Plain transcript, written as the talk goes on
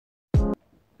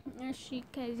እሺ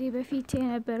ከዚህ በፊት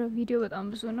የነበረው ቪዲዮ በጣም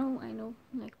ብዙ ነው አይ ኖ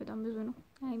ላይክ በጣም ብዙ ነው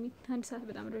አይ ሚን አንድ ሰዓት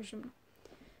በጣም ረጅም ነው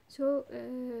ሶ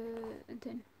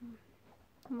እንትን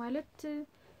ማለት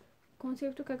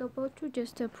ኮንሴፕቱ ከገባችሁ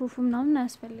ጀስት ፕሩፍ ምናምን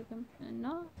አያስፈልግም እና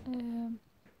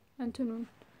እንትኑን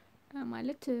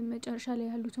ማለት መጨረሻ ላይ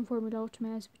ያሉትን ፎርሙላዎች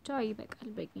መያዝ ብቻ ይበቃል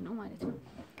በቂ ነው ማለት ነው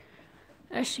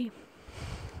እሺ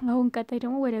አሁን ቀጣይ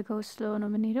ደግሞ ወደ ጋውስ ሎው ነው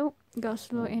የምንሄደው ጋውስ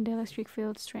ሎው ኤንድ ኤሌክትሪክ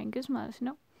ፊልድ ስትሬንግዝ ማለት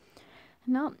ነው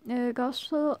እና ጋውስ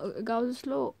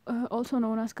ሎው also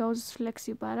known as Gauss flex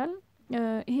ይባላል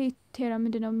ይሄ ቴረም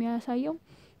ምንድነው የሚያሳየው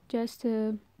ጀስት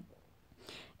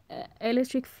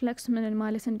ኤሌክትሪክ ፍለክስ ምን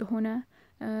ማለት እንደሆነ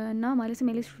እና ማለትም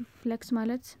ኤሌክትሪክ ፍለክስ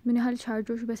ማለት ምን ያህል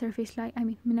ቻርጆች በሰርፌስ ላይ አይ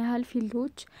ሚን ምን ያህል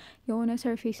ፊልዶች የሆነ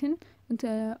ሰርፌስን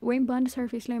ወይም በአንድ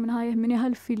ሰርፌስ ላይ ምን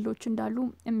ያህል ፊልዶች እንዳሉ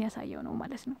የሚያሳየው ነው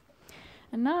ማለት ነው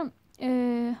እና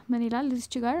ምን ይላል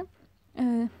እዚች ጋር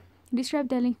describe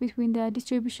the link between the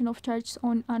distribution of charges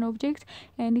on an object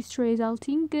and its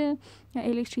resulting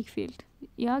electric field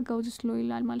ያ Gauss law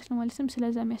ይላል ማለት ነው ማለትም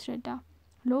ስለዛ የሚያስረዳ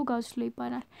law Gauss law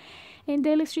ይባላል and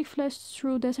the electric flux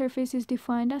through the surface is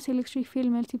defined as electric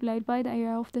field multiplied by the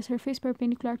area of the surface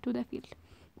perpendicular to the field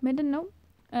ምንድነው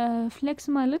ፍሌክስ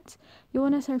ማለት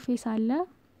የሆነ ሰርፌስ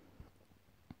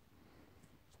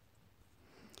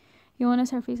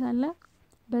አለ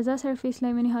በዛ ሰርፌስ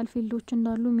ላይ ምን ያህል ፊልዶች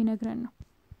እንዳሉ የሚነግረን ነው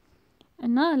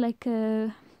እና ላይክ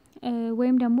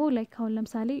ወይም ደግሞ ላይክ አሁን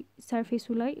ለምሳሌ ሰርፌሱ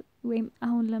ላይ ወይም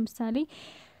አሁን ለምሳሌ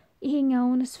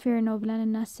ይሄኛውን ስፌር ነው ብለን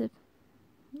እናስብ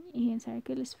ይሄን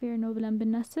ሰርክል ስፌር ነው ብለን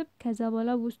ብናስብ ከዛ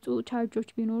በኋላ ውስጡ ቻርጆች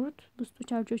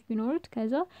ቢኖሩት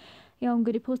ከዛ ያው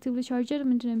እንግዲህ ፖዚቲቭሊ ቻርጅድ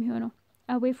ምንድነው የሚሆነው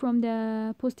away from the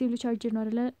positively charged ነው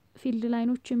አይደለ ፊልድ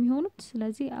ላይኖች የሚሆኑት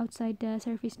ስለዚህ outside the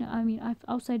surface ነው I mean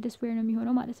outside the sphere ነው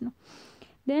የሚሆነው ማለት ነው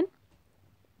then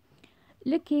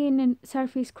ልክ ይሄንን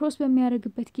ሰርፌስ ክሮስ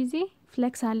በሚያደርግበት ጊዜ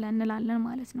ፍሌክስ አለ እንላለን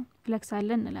ማለት ነው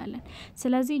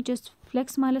ስለዚህ just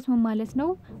ፍሌክስ ማለት ምን ማለት ነው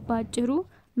ባጭሩ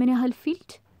ምን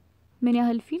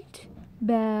ያህል ፊልድ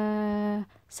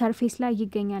በሰርፌስ ላይ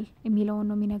ይገኛል የሚለው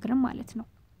ነው የሚነግረን ማለት ነው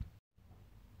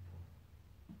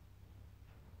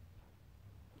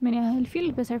ምን ያህል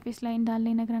ፊልድ በሰርፌስ ላይ እንዳለ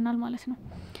ይነግረናል ማለት ነው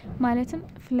ማለትም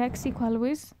ፍሌክስ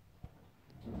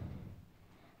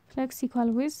equal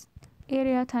with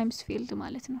area times field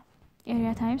ማለት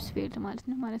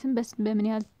ነው ማለትም በምን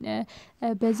ያህል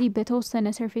በዚህ በተወሰነ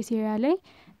ሰርፌስ ኤሪያ ላይ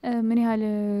ምን ያህል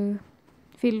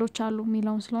ፊልዶች አሉ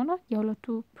የሚለውን ስለሆነ የሁለቱ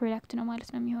ፕሮዳክት ነው ማለት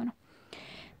ነው የሚሆነው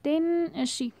then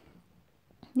እሺ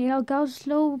Now Gauss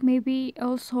law may be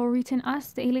also written as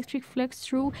the electric flux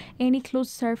through any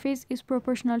closed surface is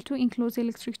proportional to enclosed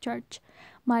electric charge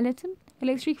ማለትም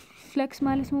ኤሌክትሪክ ፍለክስ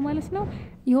ማለት ነው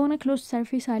የሆነ ክሎዝ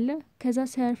ሰርፌስ አለ ከዛ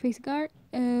ሰርፌስ ጋር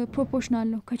ፕሮፖርሽናል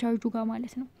ነው ከቻርጁ ጋር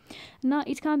ማለት ነው እና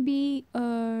it can be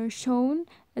shown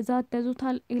that the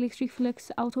total electric flux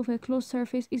out of a closed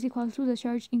surface is equal to the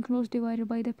charge enclosed divided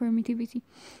by the permittivity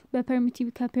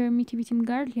ከpermittivity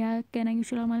ጋር ሊያገናኙ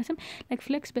ይችላል ማለትም like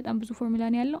flex በጣም ብዙ ፎርሙላ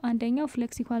ነው ያለው አንደኛው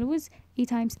flex equal with E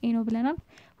times A ነው ብለናል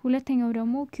ሁለተኛው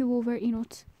ደግሞ Q over E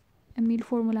naught የሚል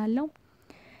ፎርሙላ አለው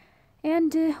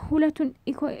and ሁለቱን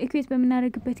ኢኩዌት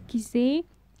በመናደርግበት ጊዜ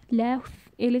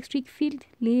ለኤሌክትሪክ ፊልድ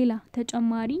ሌላ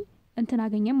ተጨማሪ እንትን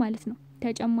አገኘን ማለት ነው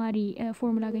ተጨማሪ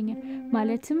ፎርሙላ አገኘን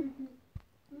ማለትም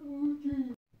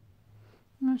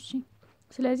እሺ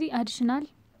ስለዚህ አዲሽናል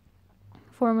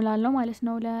ፎርሙላ አለው ማለት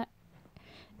ነው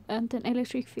ለእንትን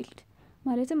ኤሌክትሪክ ፊልድ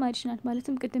ማለትም አዲሽናል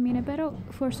ማለትም ቅድም የነበረው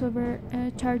ፎርስ ኦቨር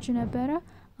ቻርጅ ነበረ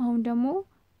አሁን ደግሞ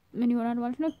ምን ይሆናል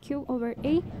ማለት ነው Q over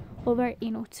A over E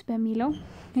naught በሚለው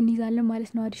እንይዛለን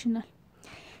ማለት ነው አዲሽናል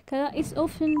ከዛ it's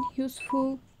often useful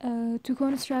to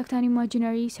construct an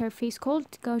imaginary surface called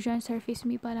Gaussian surface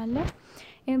የሚባል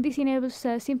and this enables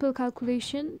a simple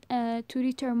calculation to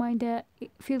determine the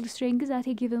field strength at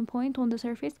a given point on the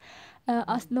surface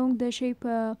as long the shape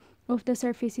of the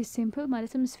surface is simple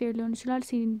ማለትም sphere ሊሆን ይችላል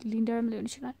cylinder ሊሆን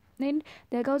ይችላል then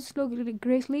the Gauss law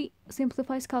greatly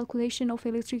simplifies calculation of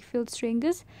electric field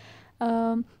strengths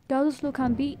Gauss law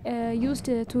can be used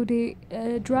to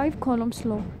derive Coulomb's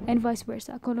law and vice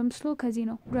versa Coulomb's law ከዚህ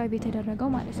ነው drive የተደረገው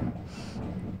ማለት ነው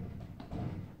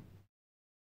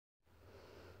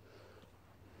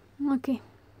okay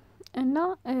and now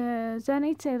the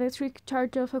net electric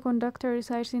charge of a conductor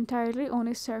resides entirely on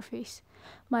its surface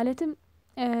ማለትም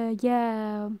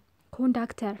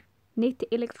የኮንዳክተር ኔት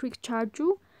ኤሌክትሪክ ቻርጁ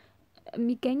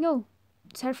የሚገኘው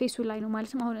ሰርፌሱ ላይ ነው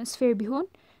ማለትም አሁን ስፌር ቢሆን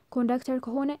ኮንዳክተር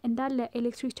ከሆነ እንዳለ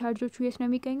ኤሌክትሪክ ቻርጆቹ የት ነው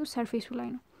የሚገኙ ሰርፌሱ ላይ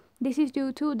ነው this is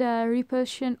due to the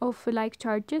repulsion of like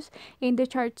charges and the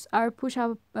charges are pushed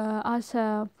up as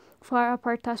far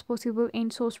apart as possible and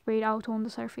so spread out on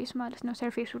the surface ማለት ነው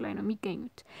ሰርፌሱ ላይ ነው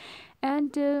የሚገኙት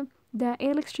and the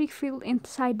electric field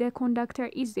inside the conductor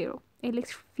is 0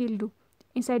 electric field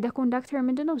inside the conductor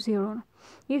ምንድነው 0 ነው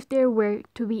if there were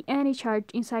to be any charge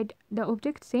inside the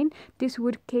object then this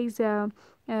would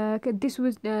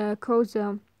cause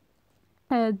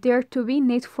there to be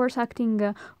net force acting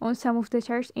on some of the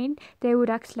charge and they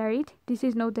would accelerate this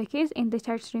is not the case and the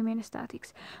charge remain statics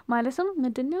ማለትም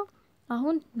ምንድነው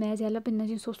አሁን መያዝ ያለብን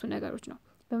እነዚህን ሶስቱ ነገሮች ነው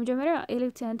በመጀመሪያ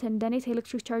the net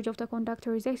electric charge of the conductor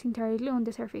resides entirely on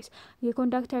the surface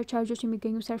የኮንዳክተር ቻርጆች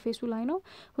የሚገኙ ሰርፌሱ ላይ ነው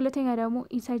ሁለተኛ ደግሞ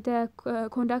inside the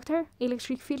conductor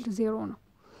electric field 0 ነው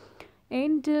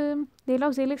and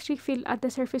ሌላው the electric field at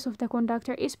the surface of the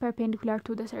conductor is perpendicular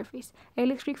to the surface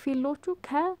electric fieldoቹ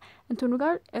ከእንትኑ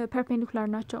ጋር perpendicular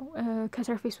ናቸው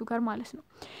ከሰርፌሱ ጋር ማለት ነው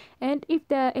and if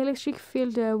the electric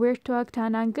field were to act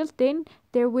an angle then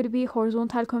there would be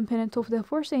horizontal component of the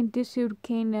force and this would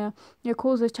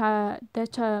cause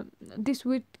this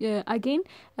would again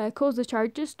cause the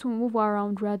charges to move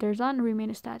around rather than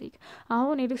remain static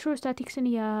አሁን ኤሌክትሮስታቲክስን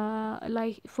ላይ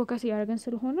ፎከስ ያደርገን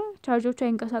ስለሆነ ቻርጆቹ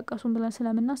አይንቀሳቀሱም ብለን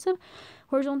ስለምናስብ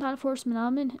horizontal force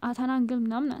ምናምን at an angle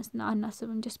ምናምን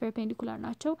አናስብም just perpendicular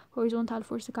ናቸው horizontal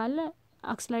force ካለ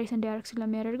አክስለሬት እንዲያደርግ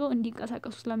ስለሚያደርገው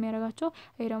እንዲንቀሳቀሱ ስለሚያደርጋቸው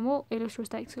ይሄ ደግሞ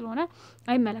ኤሌክትሮስታቲክስ ስለሆነ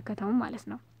አይመለከተውም ማለት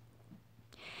ነው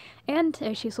and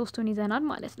እሺ ሶስቱን ይዘናል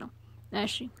ማለት ነው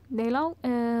እሺ ሌላው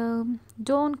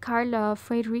John Carl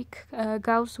Friedrich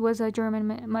Gauss was a German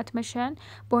mathematician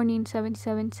born in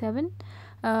 1777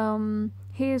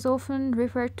 he is often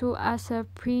referred to as a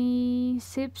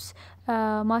princeps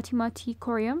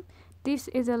mathematicorium this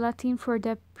is a Latin for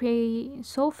the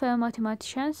prince of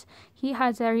mathematicians he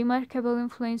has a remarkable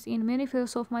influence in many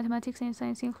fields of mathematics and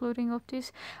science including optics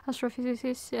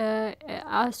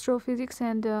astrophysics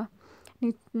and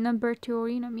number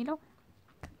theory ነው የሚለው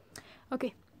ኦኬ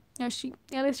እሺ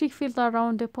electric field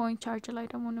around the point charge ላይ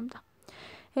ደግሞ እንምጣ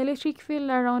electric field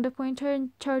around the point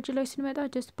charge ላይ ስንመጣ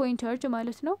just point charge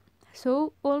ማለት ነው so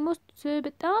almost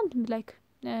በጣም like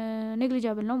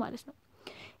negligible ነው ማለት ነው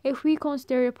if we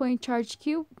consider a point charge q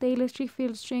the electric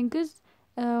field strength is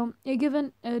a given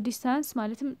distance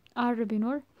ማለትም r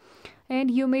ቢኖር and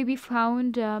you may be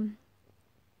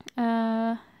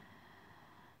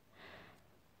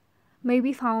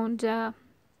found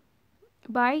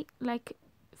by like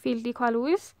field equal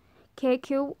with kq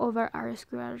over r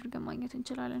square አድርገን ማግኘት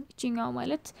እንችላለን እቺኛው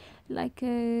ማለት like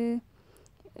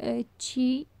chi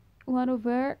 1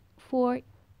 over 4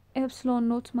 epsilon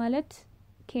naught ማለት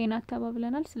k ናት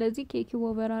ተባብለናል ስለዚህ kq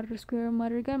over r square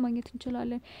ማድረግን ማግኘት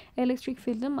እንችላለን ኤሌክትሪክ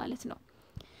ፊልድ ማለት ነው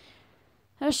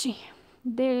እሺ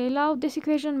this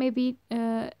equation may be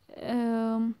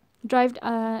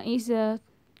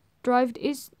derived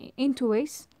is in two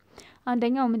ways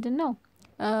አንደኛው ምንድነው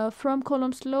from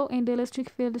Coulomb's law and the electric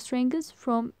field strength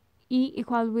from E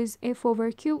equal with F over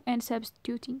Q and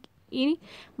substituting E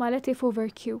ማለት F over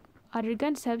Q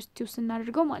አድርገን substitute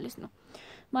ስናደርገው ማለት ነው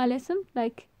ማለትም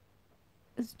like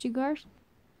እዚህ ጋር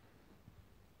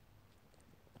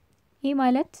E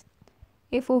ማለት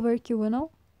F over Q ነው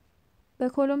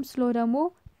በኮሎምስ ሎ ደግሞ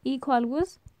equal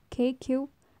with KQ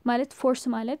ማለት ፎርስ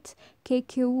ማለት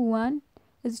KQ1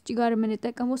 እዚህ ጋር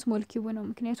የምንጠቀመው ስሞል ኪው ነው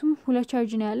ምክንያቱም ሁለት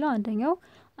ቻርጅ ነው ያለው አንደኛው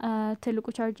ትልቁ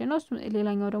ቻርጅ ነው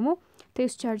ሌላኛው ደግሞ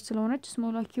ቴስት ቻርጅ ስለሆነች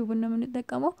ስሞል ኪው ነው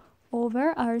የምንጠቀመው ኦቨር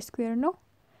r ስኩዌር ነው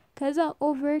ከዛ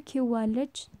ኦቨር ኪው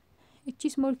አለች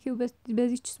እቺ ስሞል ኪው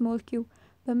በዚች ስሞል ኪው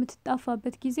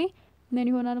በምትጣፋበት ጊዜ ምን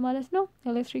ይሆናል ማለት ነው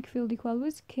ኤሌክትሪክ ፊልድ ኢኳል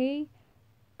ዊዝ k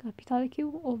ካፒታል ኪው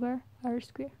ኦቨር r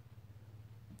ስኩዌር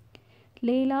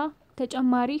ሌላ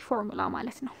ተጨማሪ ፎርሙላ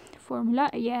ማለት ነው ፎርሙላ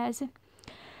ያያዝን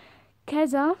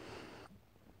ከዛ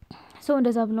ሰው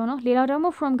እንደዛ ብሎ ነው ሌላው ደግሞ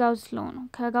from Gauss law ነው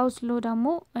ከጋውስ ሎ ደግሞ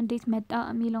እንዴት መጣ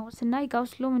የሚለው ስናይ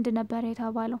ጋውስ ሎ ምንድን ነበር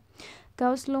የተባለው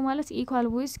ጋውስ ሎ ማለት equal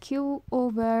with q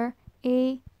over a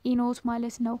e naught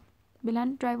ማለት ነው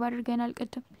ብለን ድራይቭ አድርገናል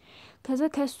ቅድም ከዛ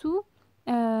ከሱ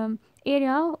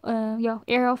ኤሪያው ያው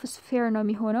ኤሪያ ኦፍ ስፌር ነው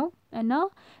የሚሆነው እና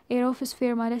ኤሪያ ኦፍ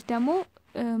ስፌር ማለት ደግሞ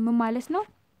ምን ማለት ነው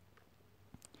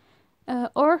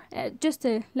or just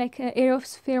like area of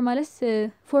sphere ማለት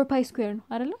 4 pi square ነው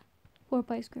አይደለ 4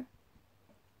 pi square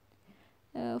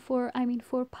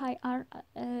 4 pi r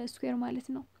square ማለት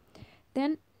ነው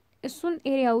then እሱን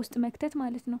ኤሪያ ውስጥ መክተት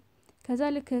ማለት ነው ከዛ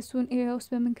ልክ እሱን ኤሪያ ውስጥ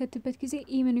በመንከትበት ጊዜ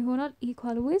e ምን ይሆናል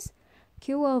equal with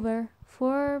q over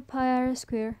 4 pi r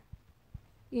square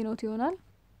e naught ይሆናል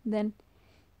then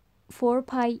 4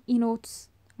 pi e naught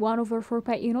 1 over 4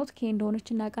 pi e naught k እንደሆነች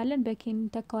እናውቃለን በk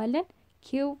እንተካዋለን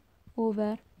q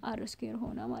over r square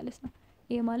ሆነ ማለት ነው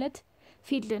ይሄ ማለት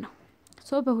ፊልድ ነው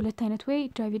ሶ በሁለት አይነት ወይ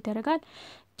ድራይቭ ይደረጋል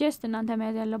ጀስት እናንተ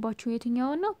መያዝ ያለባችሁ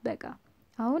የትኛው ነው በቃ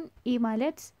አሁን e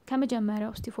ማለት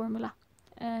ከመጀመሪያው እስቲ ፎርሙላ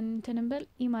እንትንበል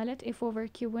e ማለት f over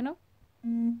q ነው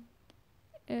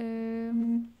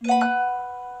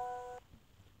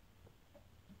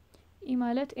E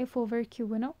ማለት F over Q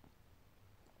ነው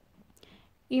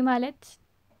E ማለት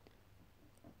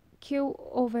Q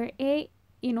over A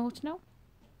E naught ነው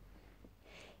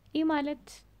E ማለት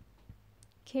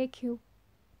KQ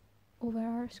over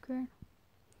R square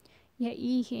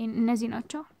የE እነዚህ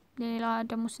ናቸው ሌላ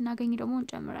ደግሞ ስናገኝ ደግሞ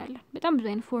እንጨምራለን በጣም ብዙ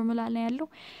አይነት ፎርሙላ ላይ ያለው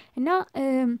እና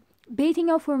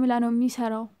በየትኛው ፎርሙላ ነው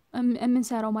የሚሰራው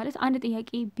የምንሰራው ማለት አንድ ጥያቄ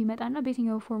ቢመጣና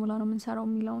በየትኛው ፎርሙላ ነው የምንሰራው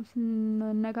የሚለውን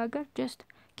ስንነጋገር just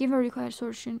give a required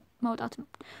solution ማውጣት ነው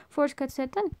ፎርስ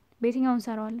ከተሰጠን በየትኛው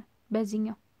እንሰራዋለን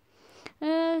በዚህኛው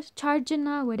ቻርጅ እና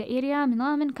ወደ ኤሪያ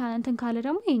ምናምን እንትን ካለ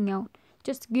ደግሞ ይሄኛው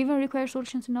just give a required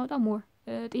solution ስናወጣ more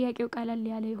ጥያቄው ቀለል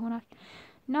ያለ ይሆናል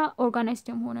እና ኦርጋናይዝድ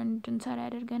ሆነን እንድንሰራ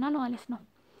ያደርገናል ማለት ነው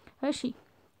እሺ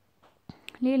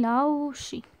ሌላው እሺ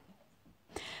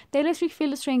The electric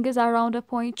field strength around a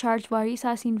point charge varies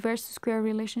as inverse square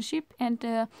relationship and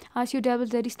as you double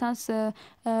the distance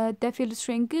the field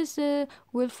strength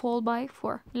will fall by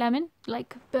 4 lemon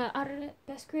like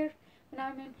the square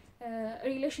ምናምን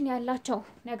ሪሌሽን ያላቸው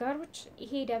ነገሮች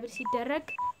ይሄ ደብል ሲደረግ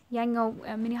ያኛው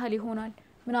ምን ያህል ይሆናል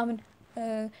ምናምን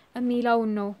የሚላው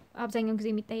ነው አብዛኛው ጊዜ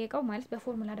የሚጠየቀው ማለት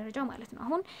በፎርሙላ ደረጃ ማለት ነው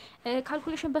አሁን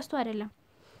ካልኩሌሽን በስቶ አይደለም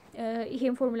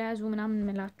ይሄን ፎርሙላ ያዙ ምናምን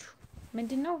መላችሁ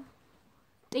ምንድነው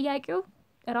ጥያቄው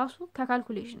ራሱ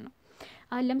ከካልኩሌሽን ነው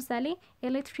አሁን ለምሳሌ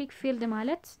ኤሌክትሪክ ፊልድ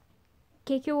ማለት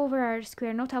KQ over R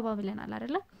square ነው ተባብለናል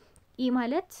አይደለ E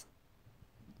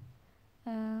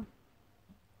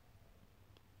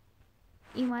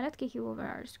ማለት KQ over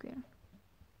R square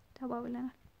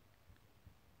ተባብለናል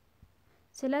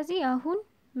ስለዚህ አሁን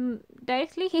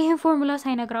ዳይሬክትሊ ይሄን ፎርሙላ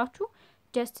ሳይነግራችሁ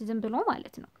just ዝም ብሎ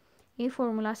ማለት ነው ይሄ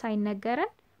ፎርሙላ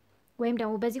ሳይነገረን ወይም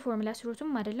ደግሞ በዚህ ፎርሙላ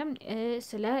ስሩትም አይደለም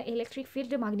ስለ ኤሌክትሪክ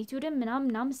ፊልድ ማግኒቲዩድ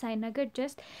ምናምን ሳይነገር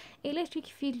just ኤሌክትሪክ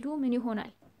ፊልዱ ምን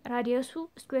ይሆናል ራዲየሱ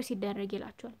ስኩዌር ሲደረግ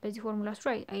ይላችኋል በዚህ ፎርሙላ ስሩ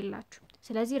አይላችሁ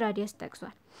ስለዚህ ራዲየስ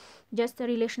ተጠቅሷል just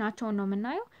ሪሌሽናቸው ነው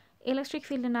የምናየው ኤሌክትሪክ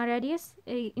ፊልድ እና ራዲየስ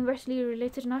ኢንቨርስሊ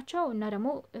ሪሌትድ ናቸው እና ደግሞ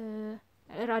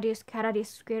ራዲየስ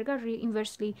ከራዲየስ ስኩዌር ጋር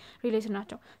ኢንቨርስሊ ሪሌትድ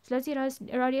ናቸው ስለዚህ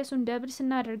ራዲየሱን ደብል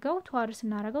ስናደርገው ቷር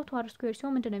ስናደርገው ቷር ስኩዌር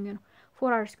ሲሆን ምንድነው የሚሆነው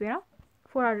 4r ስኩዌር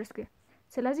 4r ስኩዌር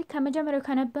ስለዚህ ከመጀመሪያው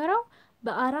ከነበረው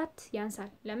በአራት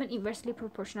ያንሳል ለምን ኢንቨርስሊ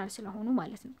ፕሮፖርሽናል ስለሆኑ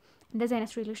ማለት ነው እንደዚህ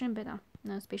አይነት ሪሌሽን በጣም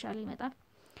ስፔሻሊ ይመጣል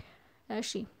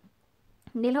እሺ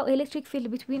ሌላው ኤሌክትሪክ ፊልድ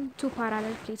ቢትዊን ቱ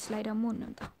ፓራለል ፕሌትስ ላይ ደግሞ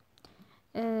እንምጣ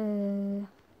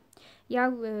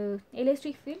ያው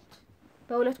ኤሌክትሪክ ፊልድ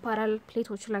በሁለት ፓራለል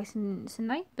ፕሌቶች ላይ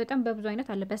ስናይ በጣም በብዙ አይነት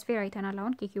አለ በስፌር አይተናል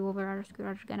አሁን KQ over R square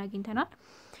አድርገን አግኝተናል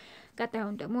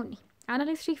ቀጣዩን ደግሞ An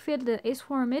electric field is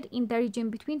formed in the region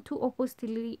between two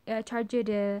oppositely charged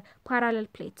parallel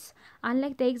plates.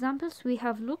 Unlike the examples we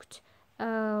have looked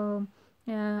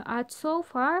at so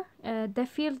far, the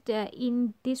field in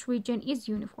this region is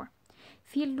uniform.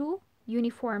 Field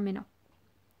uniform ነው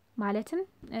ማለትም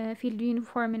field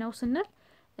uniform ነው ስንል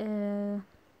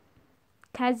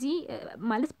ከዚህ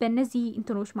ማለት በእነዚህ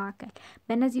እንትኖች መካከል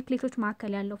በእነዚህ ፕሌቶች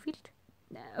መካከል ያለው ፊልድ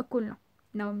እኩል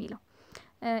ነው የሚለው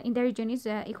in the region is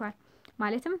equal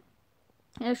ማለትም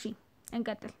እሺ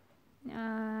እንቀጥል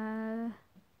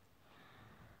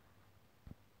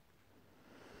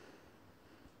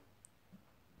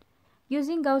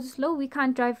Using Gauss's law, we can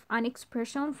drive an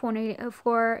expression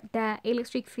for the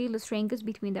electric field strength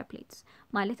between the plates.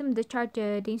 ማለትም the charge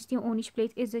density on each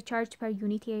plate is the charge per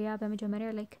unit area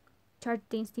በመጀመሪያ like charge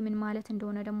density ምን ማለት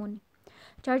እንደሆነ ደግሞ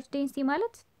charge density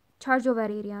ማለት charge over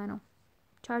area ነው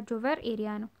charge over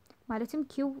area ነው ማለትም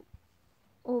Q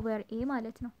over A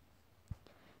ማለት ነው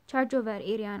charge over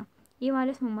area ነው ይህ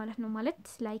ማለት ምን ማለት ነው ማለት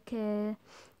like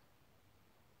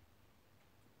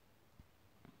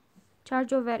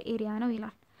charge over area ነው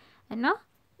ይላል እና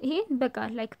ይሄ በቃ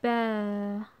like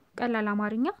በቀላል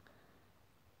አማርኛ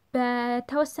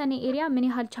በተወሰነ ኤሪያ ምን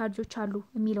ያህል ቻርጆች አሉ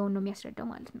የሚለውን ነው የሚያስረዳው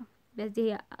ማለት ነው በዚህ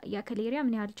ያከለ ኤሪያ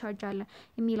ምን ያህል ቻርጅ አለ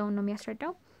የሚለውን ነው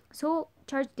የሚያስረዳው so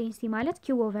charge density ማለት Q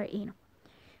over A ነው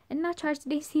እና charge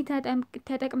density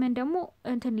ተጠቅመን ደግሞ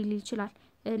እንትን ሊል ይችላል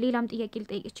ሌላም ጥያቄ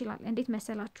ሊጠይቅ ይችላል እንዴት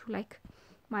መሰላችሁ like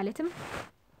ማለትም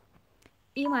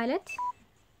E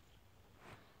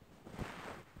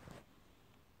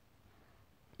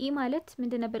ማለት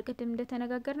ምንድን ነበር ቅድም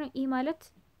እንደተነጋገርነው E ማለት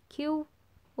Q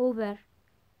over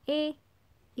A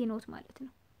E naught ማለት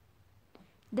ነው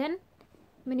then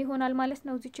ምን ይሆናል ማለት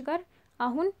ነው እዚች ጋር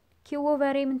አሁን Q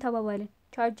over A ምን ተባባልን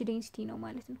charge density ነው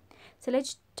ማለት ነው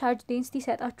ስለዚህ charge density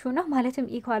ሰጣችሁና ማለትም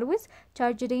equal with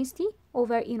charge density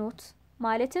over E naught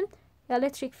ማለትም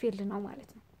electric field ነው ማለት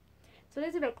ነው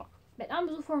ስለዚህ በጣም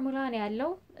ብዙ ፎርሙላ ነው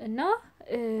ያለው እና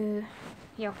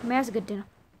ያው መያዝ ግድ ነው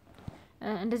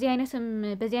እንደዚህ አይነትም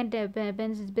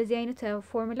በዚህ አይነት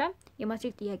ፎርሙላ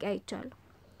የማትሪክ ጥያቄ አይቻለሁ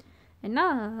እና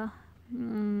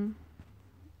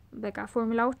በቃ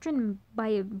ፎርሙላዎችን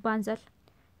ባንዘል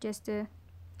ጀስት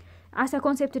አሰ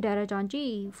ኮንሴፕት ደረጃ እንጂ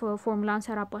ፎርሙላ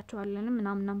እንሰራባቸዋለን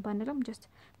ምናምን ባንልም ጀስት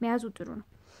መያዙ ጥሩ ነው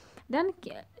then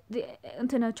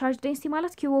እንትን ቻርጅ ዴንሲቲ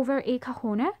ማለት q over a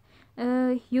ከሆነ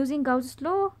using Gauss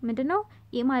law ምንድነው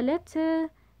e ማለት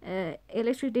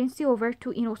electric density over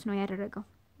 2 e naught ነው ያደረገው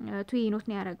 2 e naught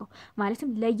ነው ያደረገው ማለትም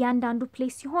ለእያንዳንዱ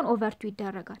ፕሌስ ሲሆን over 2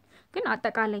 ይደረጋል ግን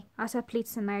አጠቃላይ አሰ ፕሌት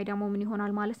ስናይ ደግሞ ምን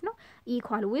ይሆናል ማለት ነው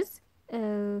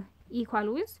equal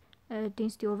with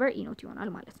density over e naught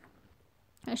ይሆናል ማለት ነው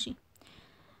እሺ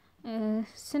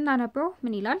ስናነበው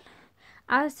ምን ይላል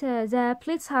as the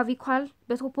plates have equal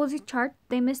but opposite charge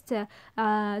they must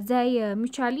they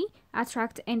mutually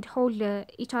attract and hold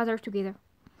each other together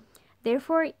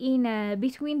therefore in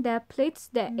between the plates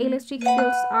the electric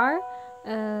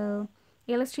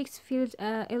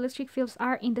fields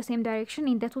are in the same direction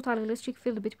in the total electric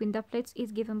field between the plates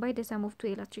is given by the sum of two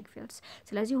electric fields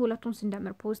ስለዚህ ሁለቱን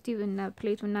ስንደምር ፖዚቲቭ እና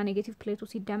ፕሌቱ እና ኔጌቲቭ ፕሌቱ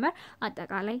ሲደመር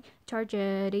አጠቃላይ ቻርጅ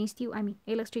ዴንሲቲ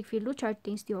ኤሌክትሪክ ፊልዱ ቻርጅ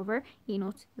ዴንሲቲ ኦቨር e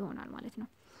naught ይሆናል ማለት ነው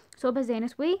ሶ በዚህ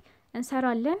አይነት ወይ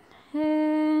እንሰራለን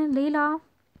ሌላ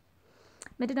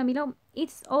ምንድነው የሚለው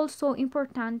it's also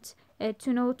important to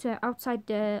note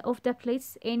outside of the plates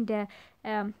and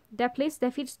the plates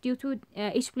the fields due to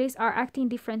each place are acting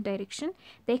different direction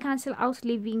they cancel out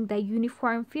leaving the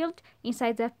uniform field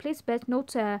inside the plates but not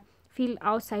field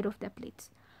outside of the plates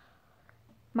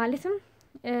ማለትም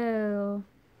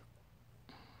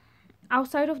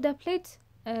outside of the plates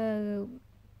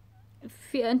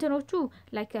እንትኖቹ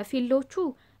like ፊልዶቹ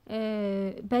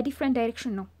በዲፍረንት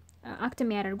ዳይሬክሽን ነው አክት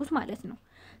የሚያደርጉት ማለት ነው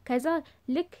ከዛ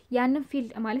ልክ ያንን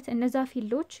ፊልድ ማለት እነዛ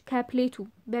ፊልዶች ከፕሌቱ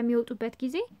በሚወጡበት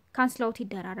ጊዜ ካንስል አውት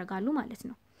ይደራረጋሉ ማለት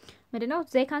ነው ምንድነው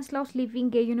they cancel out leaving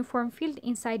a uniform field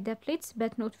inside the plates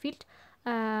but not field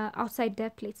outside the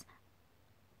plates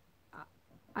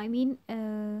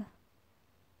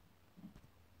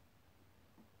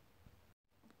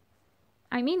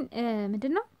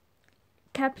ምንድነው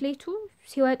ከፕሌቱ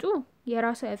ሲወጡ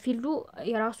ፊልዱ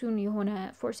የራሱን የሆነ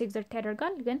ፎርስ ኤግዘርት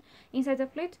ያደርጋል ግን ኢንሳይድ ዘ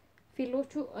ፕሌት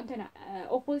ፊልዶቹ እንትና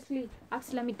ኦፖዚትሊ አክት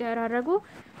ስለሚደራረጉ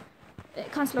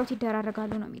ካንስል አውት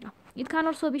ይደራረጋሉ ነው የሚለው it can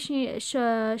also be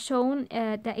shown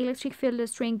the electric field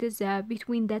strengths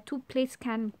between the two plates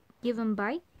can given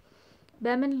by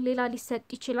በምን ሌላ ሊሰጥ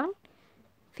ይችላል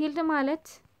ፊልድ ማለት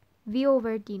v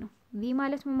over d ነው v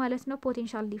ማለት ምን ማለት ነው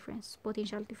ፖቴንሻል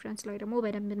ዲፈረንስ ላይ ደግሞ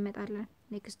በደንብ እንመጣለን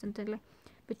ኔክስት እንትን ላይ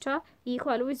ብቻ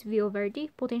equal with v over d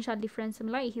ፖቴንሻል ዲፈረንስም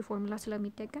ላይ ይሄ ፎርሙላ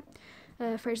ስለሚጠቀም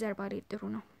ፈርዘር ባሪ ጥሩ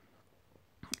ነው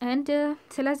and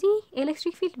ስለዚህ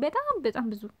ኤሌክትሪክ ፊልድ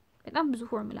በጣም ብዙ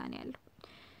ፎርሙላ ነው ያለው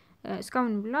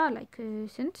እስካሁን ብላ ላይክ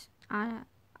ስንት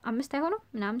 5 አይሆንም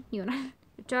ምናምን ይሆናል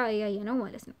ብቻ ያየነው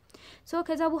ማለት ነው ሶ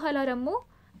ከዛ በኋላ ደግሞ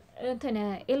እንትን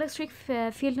ኤሌክትሪክ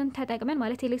ፊልድን ተጠቅመን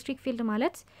ማለት ኤሌክትሪክ ፊልድ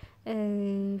ማለት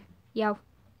ያው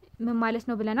ምን ማለት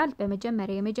ነው ብለናል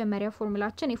የመጀመሪያ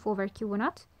ፎርሙላችን f over q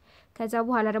ናት ከዛ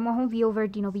በኋላ ደግሞ አሁን v over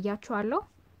d ነው ብያችኋለሁ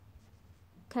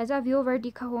ከዛ v over d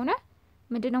ከሆነ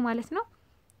ምንድነው ማለት ነው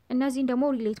እነዚህን ደግሞ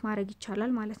ሪሌት ማድረግ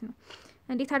ይቻላል ማለት ነው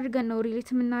እንዴት አድርገን ነው ሪሌት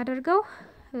የምናደርገው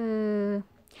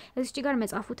እዚህ ጋር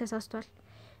መጻፉ ተሳስቷል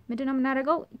ምንድነው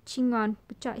የምናደርገው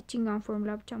እቺኛን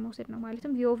ፎርሙላ ብቻ መውሰድ ነው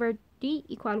ማለትም v over d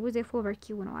equal with f over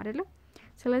q ነው አይደል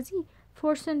ስለዚህ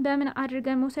ፎርስን በምን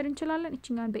አድርገን መውሰድ እንችላለን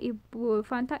እቺኛን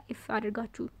በፋንታ f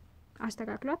አድርጋችሁ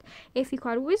አስተካክሏት f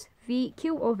equal with v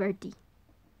q over d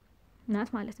ናት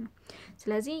ማለት ነው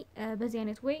ስለዚህ በዚህ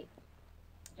አይነት ወይ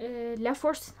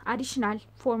ለፎርስ አዲሽናል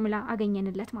ፎርሙላ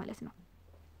አገኘንለት ማለት ነው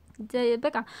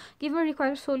በቃ given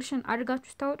required solution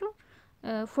አድርጋችሁ ታውጡ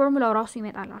ፎርሙላው ራሱ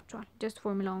ይመጣላችኋል just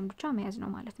ፎርሙላውን ብቻ መያዝ ነው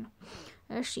ማለት ነው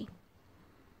እሺ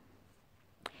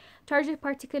charged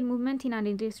particle movement in an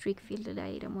electric field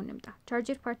ላይ ደግሞ እንምጣ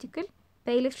charged particle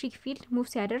በኤሌክትሪክ ፊልድ ሙቭ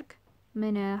ሲያደርግ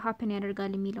ምን happen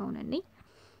ያደርጋል የሚለውን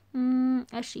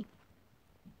እሺ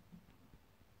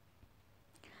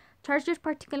charged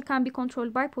particle can be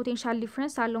controlled by potential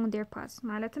difference along their paths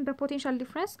ማለትም በፖቴንሻል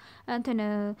ዲፈረንስ እንትን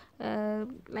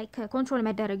like control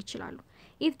መደረግ ይችላሉ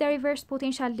if the reverse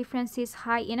potential difference is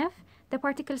high enough the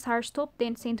particles are stopped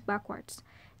then sent backwards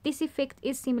this effect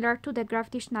is similar to the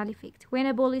gravitational effect when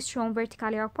a ball is thrown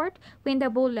vertically upward when the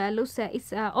ball loses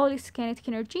all its kinetic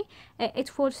energy it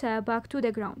falls back to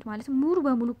the ground ማለትም ሙሉ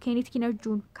በሙሉ kinetic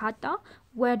energy ካጣ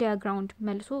ወደ ground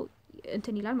መልሶ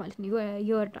እንትን ይላል ማለት ነው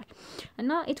ይወርዳል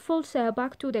እና it falls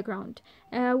back to the ground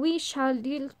we shall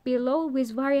deal below with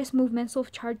various movements of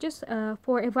charges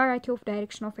for a variety of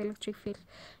direction of electric field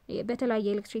በተለያየ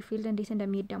ኤሌክትሪክ ፊልድ እንዴት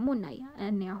እንደሚሄድ ደግሞ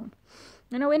እናያለን አሁን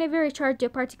Now, whenever a charge, a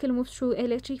particle moves through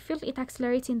electric field, it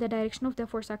accelerates in the direction of the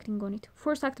force acting on it.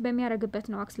 Force act በሚያደርግበት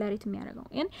ነው accelerate የሚያደርገው.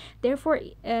 And therefore,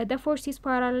 the force is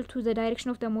parallel to the direction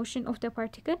of the motion of the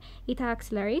particle. It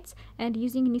accelerates. And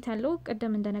using Newton law,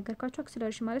 ቅድም እንደነገርኳችሁ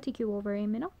acceleration ማለት eq over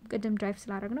m ነው. ቅድም drive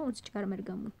ስላደረግ ነው እዚች ጋር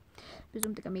መድገሙ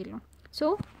ብዙም ጥቅም የለውም. So,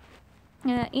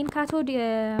 in cathode,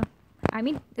 I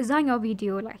mean,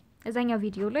 እዛኛው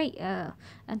ቪዲዮ ላይ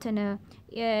እንትን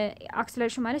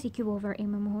acceleration ማለት eq over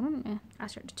m መሆኑን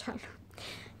አስረድቻለሁ.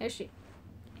 እሺ,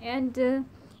 and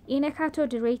in a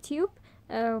cathode ray tube,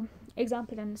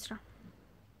 example እንስራ.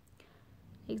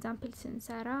 example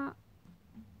ስንሰራ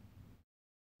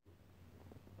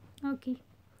okay,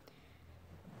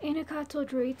 in a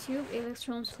cathode ray tube,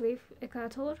 electrons leave a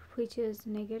cathode which is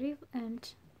negative and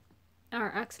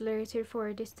are accelerated for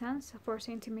a distance 4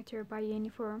 centimeter by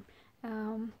uniform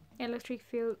electric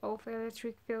field of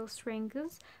electric field strength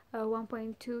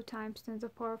 1.2 times 10 to the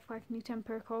power of 5 Newton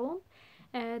per coulomb.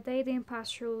 They then pass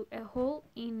through a hole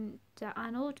in the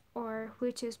anode, or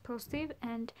which is positive,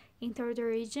 and enter the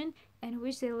region in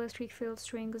which the electric field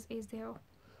strength is 0.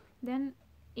 Then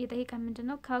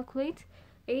calculate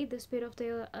A, the speed of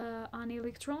an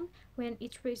electron when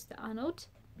it reaches the anode.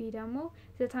 B,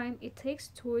 the time it takes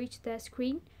to reach the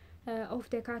screen of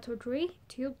the cathode ray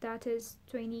tube, that is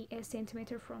 20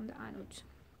 centimeter from the anode.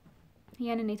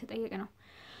 ያንን የተጠየቀ ነው።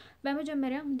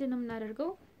 በመጀመሪያ ምንድነው የምናደርገው?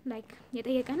 like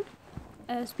የጠየቀን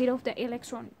speed of the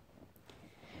electron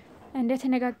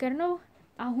እንደተነጋገር ነው።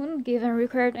 አሁን given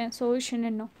required and solution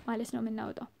ነው ማለት ነው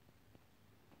የምናወጣው።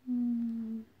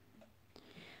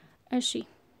 እሺ፣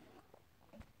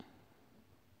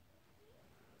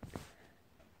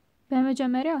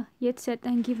 በመጀመሪያ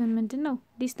የተሰጠን given ምንድነው?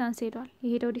 ዲስታንስ ሄዷል።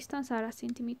 የሄደው ዲስታንስ 4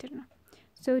 ሴንቲሜትር ነው።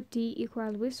 so d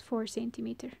equal with 4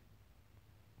 centimeter,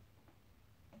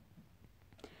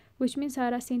 which means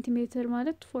 4 centimeter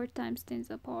ማለት 4 times 10 to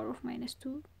the power of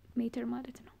 -2 meter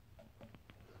ማለት ነው።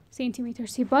 ሴንቲሜትር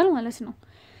ሲባል ማለት ነው።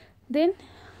 then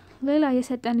ሌላ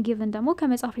የሰጠን given ደግሞ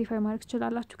ከመጽሐፍ ሪፈር ማድረግ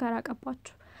ትችላላችሁ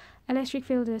ካራቀባችሁ። electric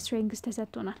field strength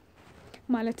ተሰጥቶናል።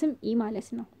 ማለትም E ማለት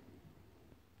ነው።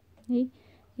 E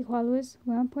equal with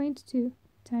 1.2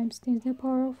 times 10 to the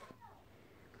power of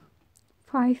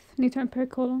 5 Newton per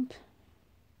coulomb.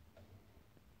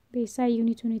 በሳይ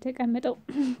ዩኒቱን የተቀመጠው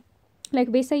like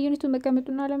በሳይ ዩኒቱን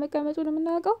መቀመጡና ለመቀመጡ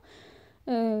ለምናውቀው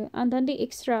አንዳንዴ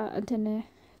ኤክስትራ እንትን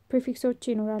ፕሪፊክሶች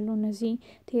ይኖራሉ። እነዚህ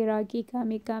ቴራ፣ ጊጋ፣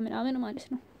 ሜጋ ምናምን ማለት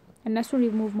ነው። እነሱን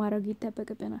ሪሙቭ ማድረግ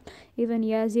ይጠበቅብናል። ኢቨን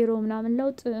የዜሮ ምናምን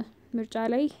ለውጥ ምርጫ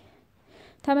ላይ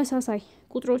ተመሳሳይ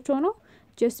ቁጥሮች ሆነው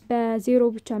just በዜሮ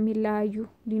ብቻ የሚለያዩ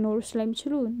ሊኖሩ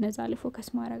ስለሚችሉ እነዛ ላይ ፎከስ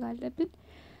ማድረግ አለብን።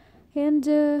 and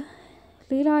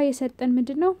ሌላ የሰጠን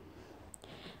ምንድነው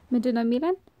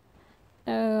የሚለን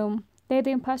they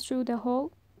then pass through the hole።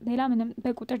 ሌላ ምንም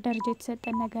በቁጥር ደረጃ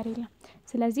የተሰጠን ነገር የለም።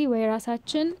 ስለዚህ ወይ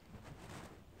ራሳችን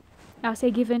አሴ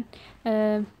given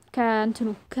ከእንትኑ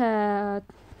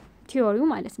ከቲዮሪው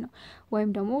ማለት ነው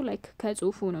ወይም ደግሞ like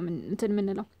ከጽሁፉ ነው እንትን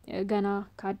ምንለው ገና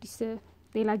ከአዲስ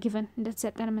ሌላ given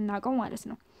እንደተሰጠን የምናውቀው ማለት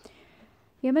ነው።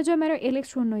 የመጀመሪያው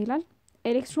ኤሌክትሮን ነው ይላል።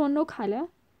 ኤሌክትሮን ነው ካለ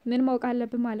ምን ማወቅ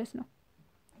አለብን ማለት ነው?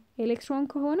 ኤሌክትሮን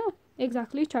ከሆነ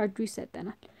ኤግዛክትሊ ቻርጁ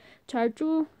ይሰጠናል። ቻርጁ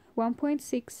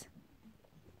 1.6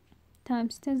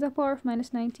 times 10 to the power of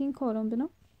 -19 coulomb ነው።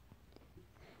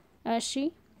 እሺ፣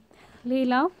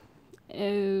 ሌላ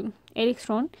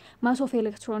ኤሌክትሮን ማስ ኦፍ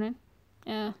ኤሌክትሮንን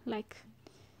like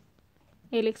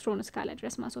ኤሌክትሮን እስካለ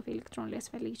ድረስ ማስ ኦፍ ኤሌክትሮን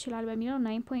ሊያስፈልግ ይችላል በሚለው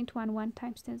 9.11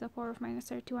 times 10 to the power of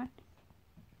 -31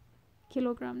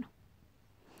 ኪሎግራም ነው።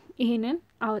 ይሄንን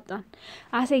አወጣን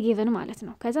አሴ given ማለት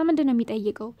ነው። ከዛ ምንድነው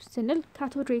የሚጠይቀው ስንል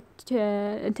ካቶድ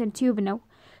እንትን ቲዩብ ነው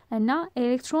እና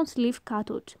ኤሌክትሮንስ ሊቭ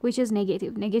ካቶድ which is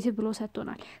negative ብሎ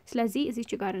ሰጥቶናል። ስለዚህ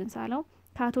እዚች ጋር እንሳለው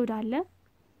ካቶድ አለ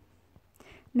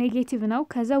ኔጌቲቭ ነው።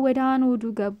 ከዛ ወደ አኖዱ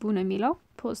ገቡ ነው የሚለው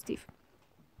ፖዚቲቭ።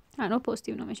 አኖድ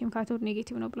ፖዚቲቭ ነው መቼም ካቶድ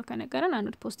ኔጌቲቭ ነው ብሎ ከነገረን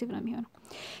አኖድ ፖዚቲቭ ነው የሚሆነው።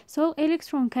 ሶ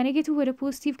ኤሌክትሮን ከኔጌቲቭ ወደ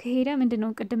ፖዚቲቭ ከሄደ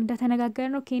ምንድነው ቅድም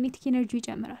እንደተነጋገርነው ኬኔቲክ ኤነርጂ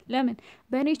ይጨምራል። ለምን?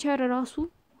 በኔቸር ራሱ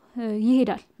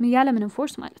ይሄዳል ያለ ምንም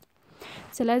ፎርስ ማለት ነው።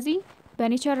 ስለዚህ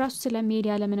በኔቸር ራሱ ስለሚሄድ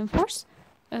ያለ ምንም ፎርስ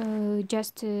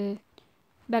ጀስት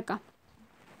በቃ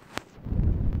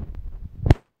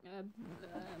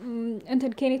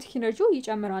እንትን ኬኔቲክ ኤነርጂው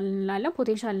ይጨምራል እንላለን።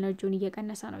 ፖቴንሻል ኤነርጂውን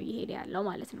እየቀነሰ ነው ይሄድ ያለው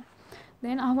ማለት ነው።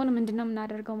 then አሁን ምንድነው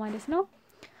የምናደርገው ማለት ነው?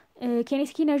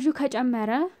 ኬኔቲክ ኤነርጂው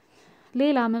ከጨመረ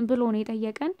ሌላ ምን ብሎ ነው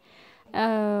የጠየቀን?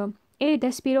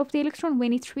 the speed of the electron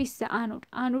when it reaches the anode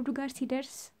አኖዱ ጋር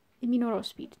ሲደርስ የሚኖረው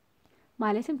ስፒድ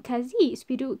ማለትም ከዚህ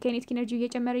ስፒዱ ኬኔቲክ ኤነርጂው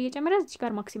እየጨመረ እዚህ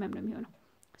ጋር ማክሲመም ነው የሚሆነው።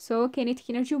 ሶ ኬኔቲክ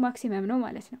ኤነርጂው ማክሲመም ነው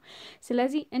ማለት ነው።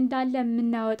 ስለዚህ እንዳለ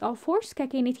የምናወጣው ፎርስ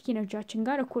ከኬኔቲክ ኤነርጂያችን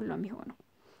ጋር እኩል ነው የሚሆነው።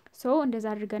 ሶ እንደዛ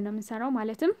አድርገን ነው የምንሰራው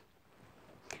ማለትም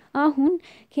አሁን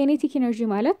kinetic energy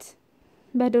ማለት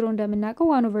በድሮ እንደምናውቀው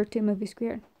 1/2 mv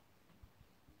square ነው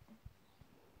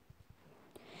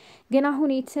ግን አሁን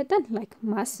የተሰጠን like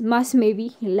mass maybe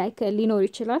like ሊኖር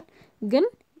ይችላል ግን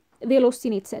velocity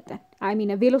ነው የተሰጠን I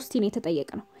mean velocity ነው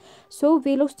የተጠየቀነው so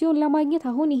velocity-ውን ለማግኘት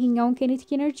አሁን ይሄኛውን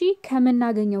kinetic energy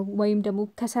ከመናገኘው ወይም ደግሞ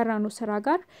ከሰራነው ስራ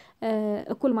ጋር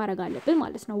እኩል ማድረግ አለብን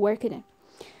ማለት ነው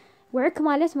work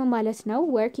ማለት ምን ማለት ነው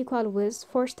work equal with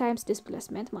force times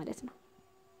displacement ማለት ነው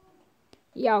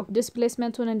ያው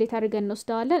ዲስፕሌስመንቱን እንዴት አድርገን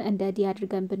እንወስደዋለን እንደ ዲ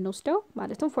አድርገን ብንወስደው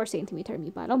ማለትም 4 ሴንቲሜትር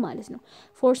የሚባለው ማለት ነው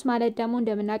ፎርስ ማለት ደግሞ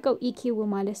እንደምናውቀው EQ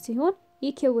ማለት ሲሆን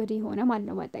EQ ወዲ ሆነ ማለት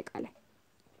ነው በአጠቃላይ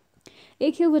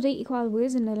EQ ወዲ ኢኳል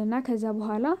ዊዝ እንልና ከዛ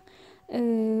በኋላ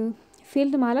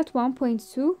ፊልድ ማለት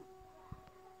 1.2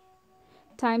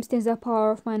 times 10 the power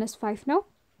of -5 ነው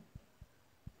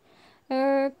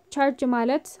ቻርጅ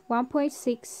ማለት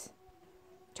 1.6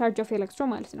 charge of electron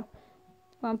ማለት ነው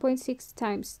 1.6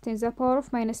 times 10 the power of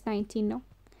 -19 ነው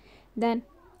then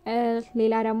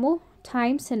ሌላ ደግሞ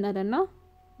times እንልና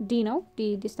d ነው d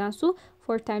ዲስታንሱ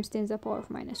 4 times 10 the power of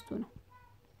 -2 ነው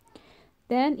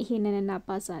then ይሄንን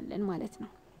እናባዛለን ማለት ነው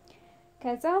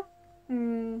ከዛ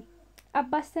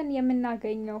አባስተን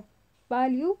የምናገኘው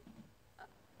value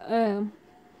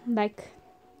like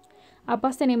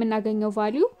አባስተን የምናገኘው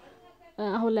value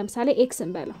አሁን ለምሳሌ x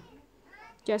እንበለው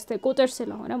just ቁጥር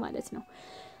ስለሆነ ማለት ነው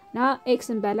ና x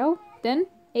እንበለው then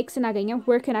x እናገኘው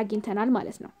work-ን አግኝተናል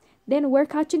ማለት ነው then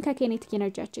work-አችን ከkinetic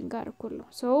energy-አችን ጋር እኩል ነው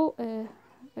so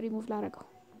remove ላረገው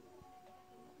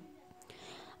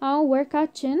አሁን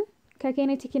work-አችን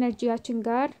ከkinetic energy-አችን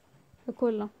ጋር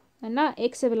እኩል ነው እና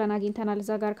x ብለን አግኝተናል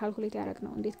እዛ ጋር ካልኩሌት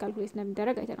ያደረግነው እንዴት ካልኩሌት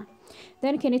እንደሚደረግ አይተናል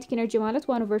then kinetic energy ማለት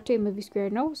 1/2 mv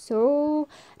square ነው so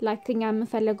like እኛ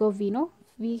የምንፈልገው v ነው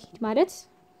v ማለት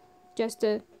just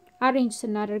arrange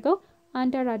ስናደርገው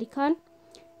under radical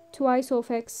twice of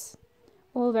x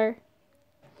over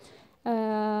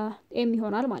m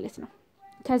ይሆናል ማለት ነው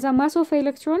ከዛ mass of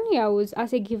electron ያው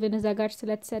as a given እዛ ጋር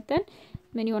ስለተሰጠን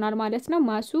ምን ይሆናል ማለት ነው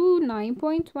ማሱ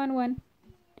 9.11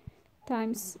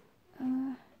 times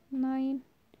 9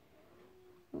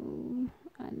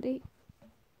 and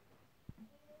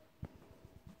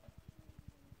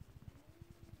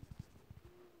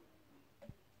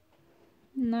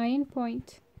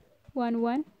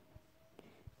 9.11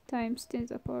 times 10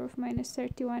 the power of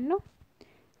 -31 ነው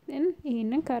then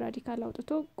ይሄንን ከራዲካል አውጥቶ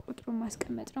ቁጥሩን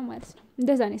ማስቀመጥ ነው ማለት ነው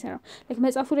እንደዛ ነው የሰራው like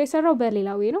መጻፉ ላይ ሰራው በሌላ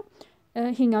way ነው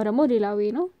ይሄኛው ደግሞ ሌላ way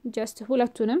ነው just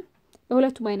ሁለቱንም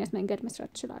በሁለቱም አይነት መንገድ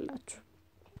መስራት ትችላላችሁ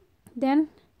then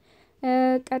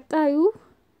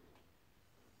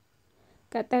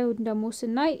ቀጣዩ ደግሞ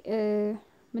ስናይ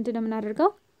ምንድነው የምናደርገው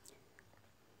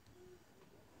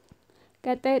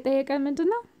ቀጣይ ጠየቀን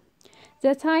ምንድነው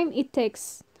the time it takes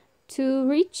to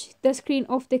reach the screen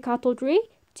of the cathode ray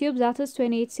tube that is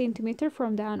 28 cm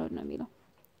from the anode ነው የሚለው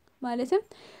ማለትም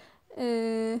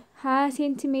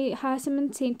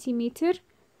 28 ሴንቲሜትር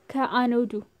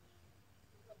ከአኖዱ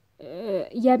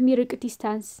የሚርቅ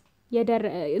ዲስታንስ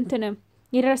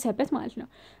የደረሰበት ማለት ነው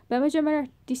በመጀመሪያ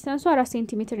ዲስታንሱ 4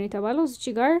 ሴንቲሜትር ነው የተባለው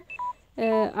እዚህ ጋር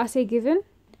as a given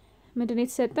ምንድነው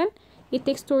የተሰጠን it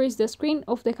takes to reach the screen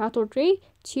of the cathode ray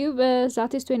tube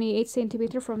that is 28 cm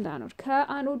from the anode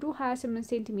ከአኖዱ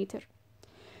 28 ሴንቲሜትር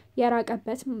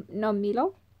ያራቀበት ነው የሚለው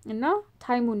እና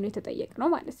ታይሙን ነው የተጠየቅነው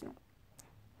ማለት ነው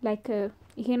like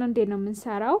ይሄን እንዴት ነው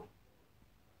የምንሰራው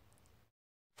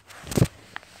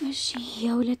እሺ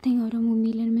የሁለተኛው ደግሞ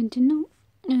የሚለን ምንድነው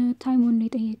ታይሙን ነው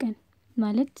የጠየቀን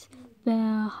ማለት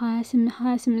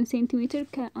በ28 ሴንቲሜትር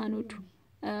ከአኖዱ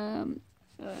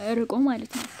ርቆ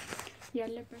ማለት ነው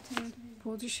ያለበትን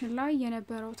ፖዚሽን ላይ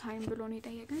የነበረው ታይም ብሎ ነው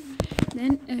የጠየቀን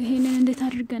then ይሄንን እንዴት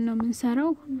አድርገን ነው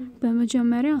የምንሰራው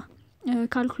በመጀመሪያ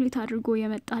ካልኩሌት አድርጎ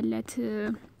የመጣለት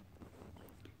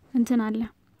እንትን አለ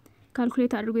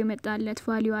ካልኩሌት አድርጎ የመጣለት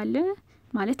ቫልዩ አለ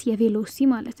ማለት የቬሎሲቲ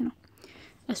ማለት ነው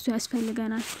እሱ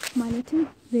ያስፈልገናል ማለትም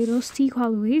ቬሎሲቲ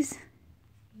equal with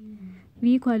v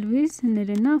equal with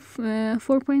እንልና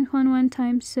 4.11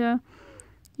 times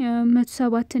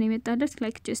 107 ነው የመጣለት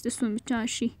like just እሱን ብቻ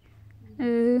እሺ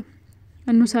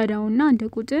እንውሰዳውና እንደ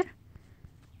ቁጥር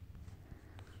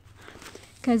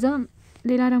ከዛ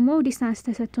ሌላ ደግሞ ዲስታንስ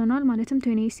ተሰጥቶናል ማለትም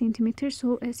 28 ሴንቲሜትር so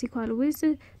s equal with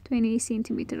 28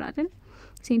 ሴንቲሜትር አይደል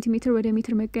ሴንቲሜትር ወደ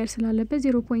ሜትር መቀየር ስላለበት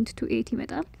 0.28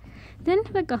 ይመጣል then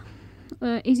በቃ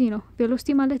easy ነው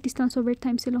velocity ማለት distance over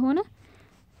time ስለሆነ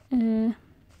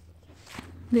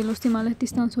velocity ማለት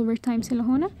distance over time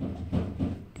ስለሆነ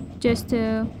just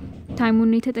ታይሙን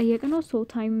ነው የተጠየቀነው so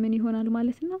time ምን ይሆናል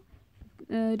ማለት ነው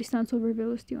distance over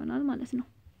velocity ይሆናል ማለት ነው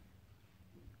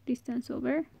distance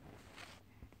over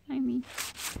I mean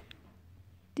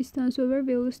ዲስታንስ ኦቨር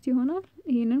ቬሎሲቲ ይሆናል።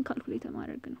 ይሄንን ካልኩሌት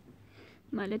ማድረግ ነው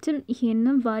ማለትም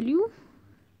ይሄንን ቫልዩ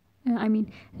I mean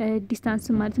ዲስታንስ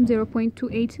ማለትም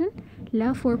 0.28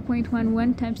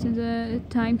 ለ4.11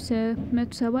 ታይምስ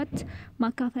 107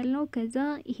 ማካፈል ነው። ከዛ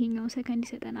ይሄኛው ሰከንድ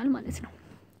ይሰጠናል ማለት ነው።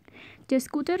 ጀስት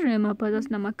ቁጥር ማባዛት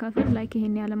ለማካፈል ላይክ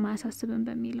ይሄን ያለ ማያሳስብን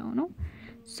በሚለው ነው።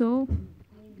 ሶ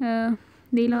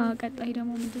ሌላ ቀጣይ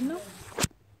ደግሞ ምንድነው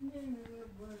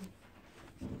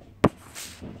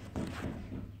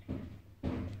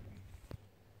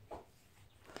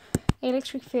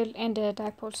electric field and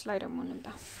dipoles ላይ ደግሞ እንምጣ።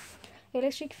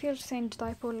 electric field and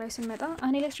dipole ላይ ስንመጣ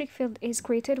an electric field is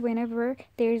created whenever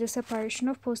there is a separation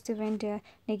of positive and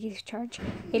negative charge.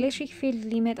 electric field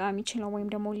ሊመጣ የሚችለው ወይም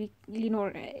ደግሞ ሊኖር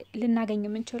ልናገኝ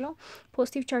የምንችለው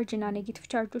ፖዚቲቭ ቻርጅ እና ኔጌቲቭ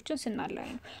ቻርጆችን ስናለያይ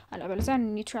ነው። አለበለዚያ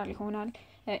ኒውትራል ይሆናል።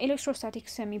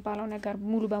 ኤሌክትሮስታቲክስ የሚባለው ነገር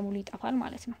ሙሉ በሙሉ ይጠፋል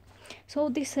ማለት ነው። So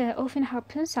this often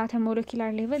happens at a molecular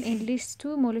level and leads to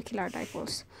molecular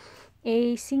dipoles. A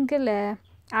single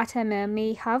atom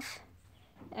may have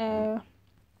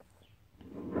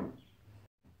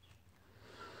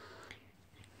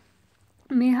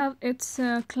its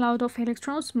cloud of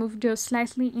electrons moved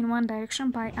slightly in one direction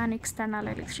by an external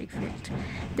electric field.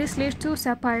 This leads to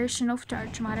separation of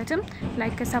charge ማለትም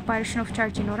like a separation of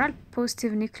charge ይኖራል።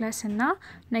 ፖዚቲቭ ኒውክለስ እና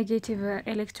ኔጌቲቭ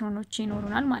ኤሌክትሮኖች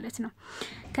ይኖሩናል ማለት ነው።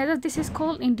 ከዛ this is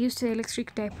called induced electric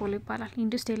dipole ይባላል።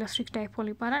 induced electric dipole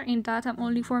ይባላል። and the atom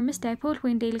only forms dipole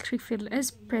when the electric field is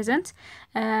present.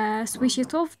 Switch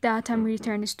it off, the atom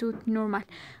returns to normal.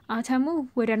 አተሙ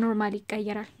ወደ ኖርማል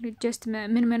ይቀየራል። ጀስት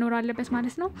ምን መኖር አለበት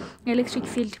ማለት ነው? ኤሌክትሪክ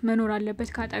ፊልድ መኖር አለበት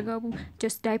ካጠገቡ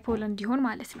ጀስት ዳይፖል እንዲሆን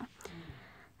ማለት ነው።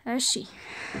 እሺ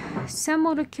some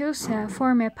molecules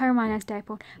form a permanent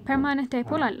dipole. permanent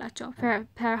dipole አላቸው።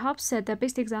 perhaps the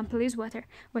best example is water.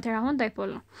 water አሁን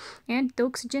dipole ነው። and the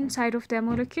oxygen side of the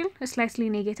molecule slightly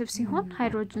negative ሲሆን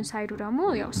hydrogen side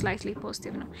ደግሞ ያው slightly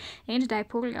positive ነው። and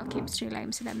dipole ያው ኬሚስትሪ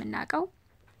ላይም ስለምናውቀው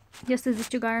just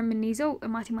እዚች ጋር የምንይዘው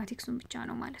ማቴማቲክሱን ብቻ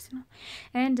ነው ማለት ነው።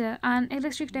 and an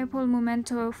electric dipole moment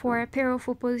for a pair of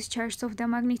opposite charges of the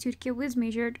magnitude q is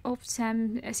measured of some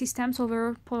systems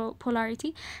overall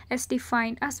polarity is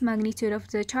defined as magnitude of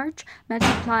the charge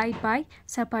multiplied by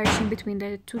separation between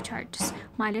the two charges.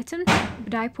 ማለትም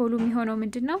ዳይፖሉ የሚሆነው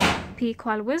ምንድነው? p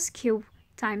equal with q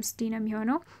times d ነው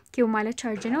የሚሆነው። q ማለት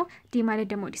ቻርጅ ነው፣ d ማለት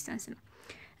ደግሞ ዲስታንስ ነው።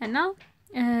 እና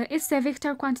it's a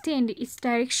vector quantity and its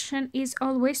direction is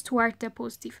always toward the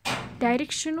positive.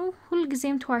 ዳይሬክሽኑ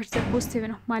ሁልጊዜም toward the positive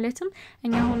ነው። ማለትም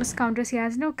እኛ አሁን እስካሁን ድረስ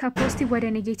የያዝነው ከፖዚቲቭ ወደ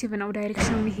ኔጌቲቭ ነው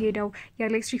ዳይሬክሽኑ የሚሄደው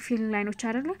የኤሌክትሪክ ፊልድ ላይኖች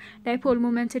አይደለ? ዳይፖል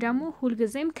ሞመንት ደግሞ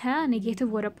ሁልጊዜም ከኔጌቲቭ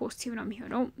ወደ ፖዚቲቭ ነው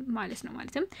የሚሆነው ማለት ነው።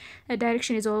 ማለትም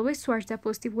direction is always toward the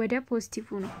positive ወደ ፖዚቲቭ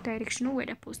ነው። ዳይሬክሽኑ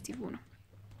ወደ ፖዚቲቭ ነው።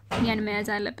 ያን መያዝ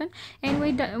አለብን። and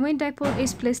when dipole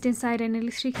is placed inside an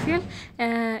electric field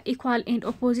equal and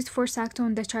opposite force act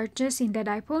on the charges in the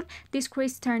dipole. This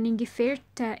creates turning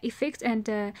effect and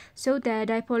so the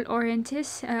dipole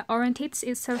orientates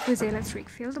itself with the electric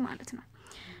field ማለት ነው።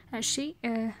 እሺ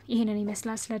ይሄንን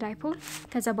ይመስላል ስለ ዳይፖል።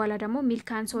 ከዛ በኋላ ደግሞ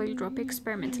ሚልካን ሶይል ድሮፕ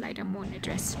ኤክስፐሪመንት ላይ ደግሞ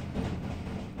እንድረስ።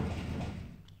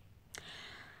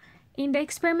 in the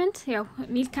experiment ያው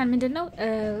ሚልካን ምንድነው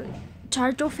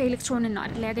ቻርጅ ኦፍ ኤሌክትሮን ነው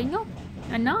አይደል ያገኘው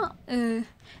እና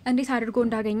እንዴት አድርጎ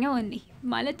እንዳገኘው እኔ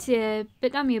ማለት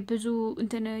በጣም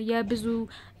የብዙ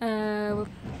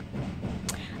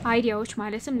አይዲያዎች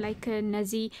ማለትም ላይክ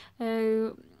እነዚህ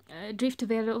ድሪፍት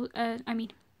ቬሎ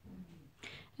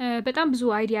በጣም ብዙ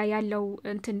አይዲያ ያለው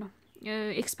ነው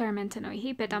ኤክስፐሪመንት ነው ይሄ።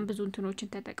 በጣም ብዙ እንትኖችን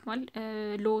ተጠቅሟል፣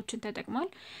 ሎዎችን ተጠቅሟል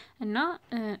እና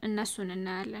እነሱን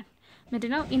እናያለን።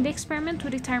 ምንድነው? in the experiment to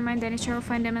determine the nature of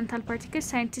fundamental particles,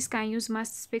 scientists can use mass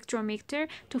spectrometer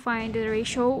to find the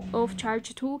ratio of charge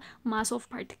to mass of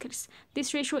particles. This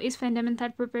ratio is fundamental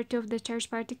property of the charged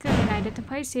particle and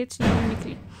identifies it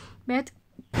numerically. But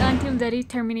until the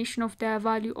determination of the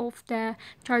value of the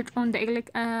charge on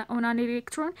an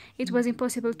electron, it was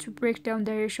impossible to break down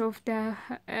the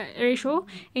ratio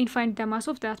and find the mass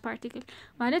of that particle.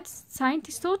 ማለት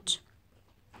ሳይንቲስቶች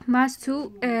mass to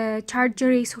charge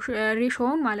ratio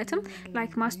ማለትም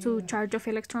like mass to charge of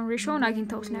electron ratio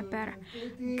አግኝተውት ነበር።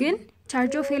 ግን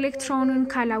charge of electronን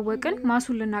ካላወቅን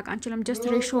ማሱን ልናውቅ አንችልም። just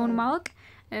ratioን ማወቅ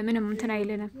ምንም እንትን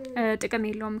አይልንም፣ ጥቅም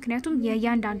የለውም። ምክንያቱም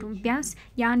የእያንዳንዱን ቢያንስ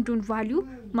የአንዱን ቫልዩ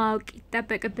ማወቅ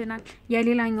ይጠበቅብናል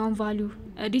የሌላኛውን ቫልዩ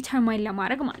ዲተርማይን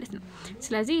ለማድረግ ማለት ነው።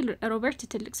 ስለዚህ ሮበርት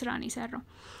ትልቅ ስራ ነው የሰራው።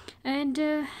 and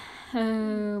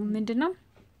ምንድነው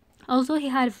although he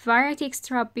had variety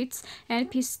extra bits and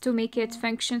pieces to make it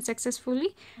function successfully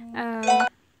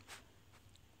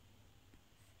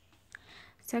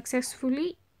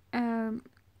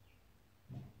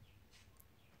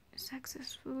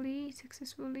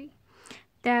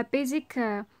the basic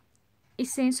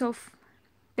essence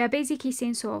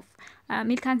of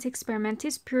Milikan's experiment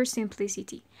is pure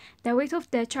simplicity. The weight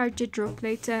of the charged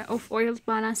droplet of oil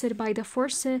balanced by the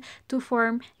force to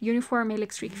form uniform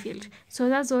electric field, so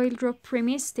that the oil drop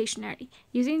remains stationary.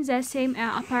 Using the same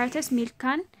apparatus,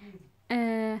 Milikan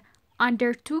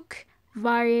undertook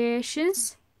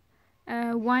variations,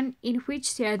 one in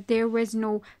which there was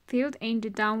no field and the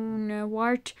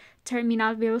downward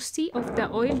terminal velocity of the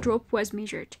oil drop was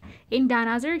measured, and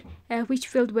another which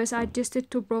field was adjusted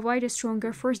to provide a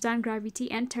stronger force than gravity,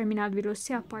 and terminal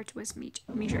velocity apart was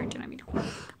measured ነው የሚለው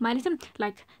ማለትም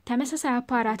like ተመሳሳይ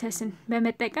አፓራተስን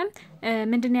በመጠቀም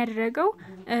ምንድን ያደረገው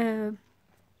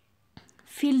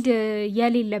ፊልድ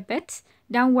የሌለበት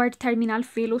ዳውንዋርድ ተርሚናል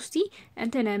ቬሎሲቲ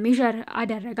እንትን ሜዠር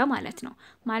አደረገ ማለት ነው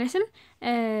ማለትም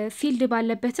ፊልድ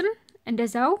ባለበትም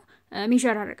እንደዛው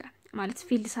ሜዠር አደረገ ማለት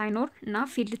ፊልድ ሳይኖር እና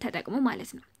ፊልድ ተጠቅሞ ማለት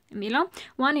ነው የሚለው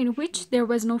one in which there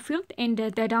was no field and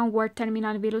the downward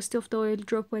terminal velocity of the oil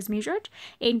drop was measured,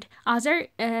 and other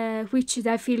which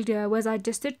the field was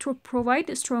adjusted to provide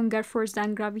stronger force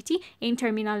than gravity, and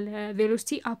terminal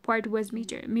velocity upward was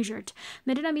measured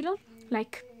ምንድነው የሚለው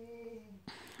like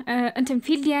እንትን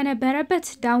ፊልድ የነበረበት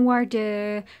ዳውንዋርድ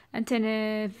እንትን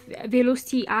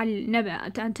ቬሎሲቲ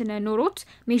እንትን ኖሮት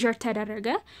ሜዠር ተደረገ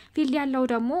ፊልድ ያለው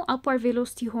ደግሞ አፕዋርድ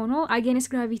ቬሎሲቲ ሆኖ አጌንስት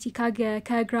ግራቪቲ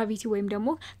ከግራቪቲ ወይም ደግሞ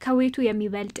ከዌቱ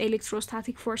የሚበልጥ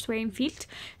ኤሌክትሮስታቲክ ፎርስ ወይም ፊልድ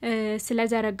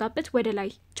ስለዘረጋበት ወደ ላይ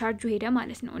ቻርጁ ሄደ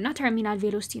ማለት ነው እና ተርሚናል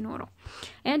ቬሎሲቲ ኖረው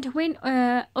and when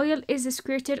oil is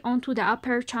squirted onto the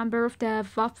upper chamber of the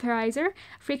vaporizer,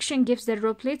 friction gives the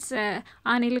droplets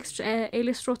an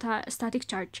electrostatic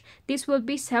charge. This will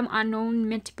be some unknown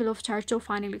multiple of charge of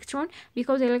an electron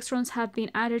because electrons have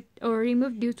been added or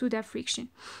removed due to the friction.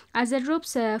 As the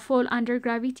drops fall under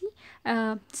gravity,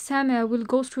 some will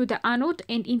go through the anode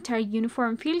and enter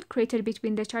uniform field created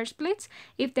between the charge plates.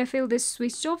 If the field is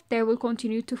switched off, they will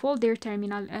continue to fall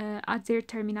at their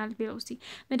terminal velocity.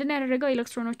 ምንድነው ያደረገው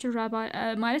ኤሌክትሮኖችን ራብ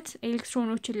ማለት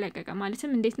ኤሌክትሮኖችን ለቀቀ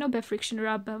ማለትም እንዴት ነው በፍሪክሽን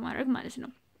ራብ በማድረግ ማለት ነው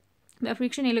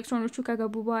በፍሪክሽን ኤሌክትሮኖቹ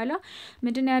ከገቡ በኋላ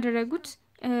ምንድነው ያደረጉት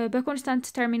በኮንስታንት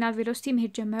ተርሚናል ቬሎሲቲ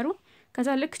መሄድ ጀመሩ ከዛ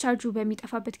ልክ ቻርጁ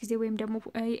በሚጠፋበት ጊዜ ወይም ደግሞ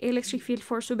ኤሌክትሪክ ፊልድ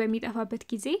ፎርሱ በሚጠፋበት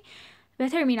ጊዜ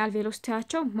በተርሚናል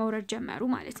ቬሎሲቲያቸው መውረድ ጀመሩ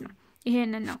ማለት ነው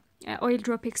ይሄንን ነው ኦይል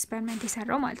ድሮፕ ኤክስፐሪመንት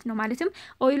የሰራው ማለት ነው ማለትም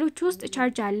ኦይሎቹ ውስጥ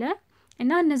ቻርጅ አለ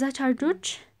እና እነዛ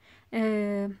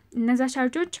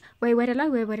ቻርጆች ወይ ወደ ላይ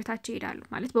ወይ ወደ ታች ይሄዳሉ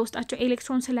ማለት በውስጣቸው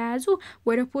ኤሌክትሮን ስለያዙ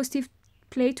ወደ ፖዚቲቭ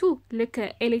ፕሌቱ ልክ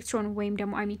ኤሌክትሮን ወይም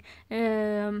ደግሞ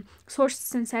ሶርስ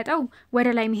ስንሰጠው ወደ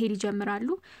ላይ መሄድ ይጀምራሉ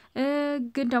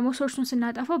ግን ደግሞ ሶርሱን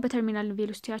ስናጠፋው በተርሚናል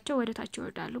ቬሎሲቲያቸው ወደ ታች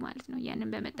ይወርዳሉ ማለት ነው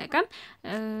ያንን በመጠቀም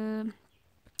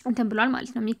እንትን ብሏል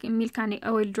ማለት ነው ሚልካን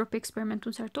ኦይል ድሮፕ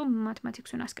ኤክስፐሪመንቱን ሰርቶ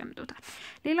ማቴማቲክሱን አስቀምጦታል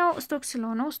ሌላው ስቶክስ ሎ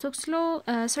ነው ስቶክስ ሎ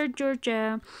ሰር ጆርጅ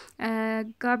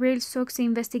ጋብሪኤል ስቶክስ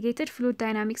investigated fluid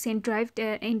dynamics and derived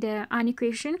an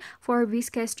equation for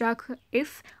viscous drag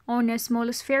if on a small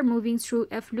sphere moving through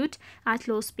a fluid at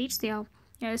low speeds ያው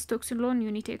ስቶክስ ሎን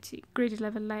ዩኒት ግሬድ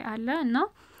ሌቨል ላይ አለ እና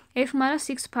f ማለት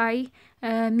 6 pi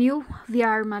mu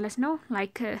vr ማለት ነው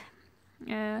like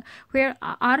where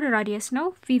r radius ነው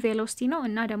v velocity ነው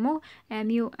እና ደግሞ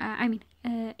mu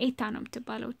eta ነው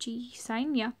የምትባለው እቺ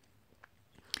ሳይን ያ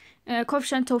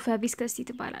coefficient of viscosity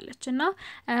ትባላለች እና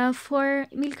for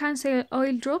Milikan's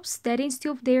oil drops the density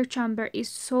of their chamber is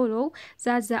so low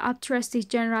that the upthrust is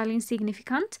generally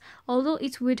insignificant, although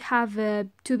it would have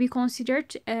to be considered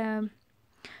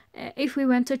if we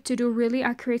wanted to do really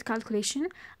accurate calculation.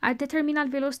 At the terminal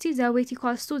velocity the weight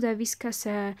equals to the viscous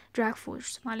drag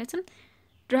force ማለትም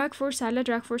drag force አለ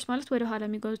drag force ማለት ወደ ኋላ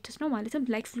የሚጎትት ነው ማለትም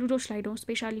like ፍሉዶች ላይ ነው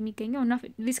ስፔሻሊ የሚገኘው እና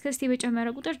viscosity በጨመረ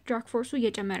ቁጥር drag force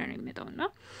እየጨመረ ነው የሚመጣውና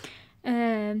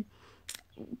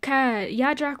ያ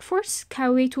drag force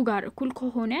ከዌቱ ጋር እኩል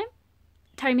ከሆነ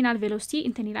terminal velocity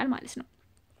እንትን ይላል ማለት ነው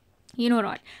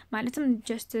ይኖራል ማለትም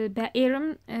just በኤርም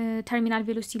terminal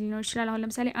velocity ሊኖር ይችላል አሁን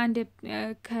ለምሳሌ አንድ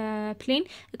ከፕሌን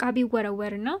እቃ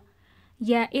ቢወረወርና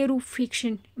የኤሩ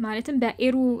ፍሪክሽን ማለትም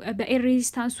በኤር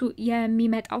ሬዚስታንሱ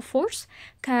የሚመጣው ፎርስ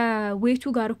ከዌቱ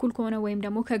ጋር እኩል ከሆነ ወይም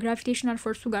ደግሞ ከግራቪቴሽናል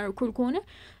ፎርሱ ጋር እኩል ከሆነ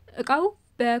እቃው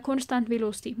በኮንስታንት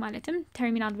ቬሎሲቲ ማለትም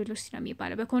ተርሚናል ቬሎሲቲ ነው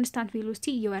የሚባለው በኮንስታንት ቬሎሲቲ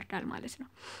ይወርዳል ማለት ነው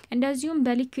እንደዚሁም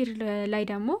በሊኩዊድ ላይ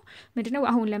ደግሞ ምንድነው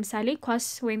አሁን ለምሳሌ ኳስ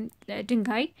ወይም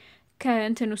ድንጋይ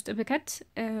ከእንትን ውስጥ ብከት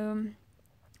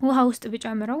ውሃ ውስጥ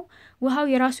ብጨምረው ውሃው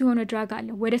የራሱ የሆነ ድራግ አለ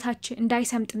ወደ ታች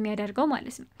እንዳይሰምጥ የሚያደርገው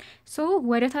ማለት ነው ሶ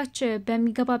ወደ ታች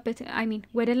በሚገባበት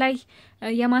ወደ ላይ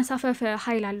የማንሳፈፍ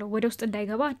ኃይል አለው ወደ ውስጥ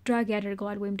እንዳይገባ ድራግ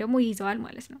ያደርገዋል ወይም ደግሞ ይይዘዋል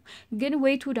ማለት ነው ግን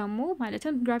ዌይቱ ደግሞ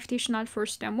ማለትም ግራቪቴሽናል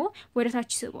ፎርስ ደግሞ ወደ ታች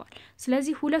ይስበዋል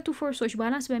ስለዚህ ሁለቱ ፎርሶች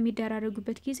ባላንስ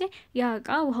በሚደራረጉበት ጊዜ ያ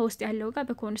እቃ ውሃ ውስጥ ያለው እቃ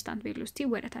በኮንስታንት ቬሎሲቲ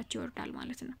ወደ ታች ይወርዳል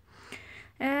ማለት ነው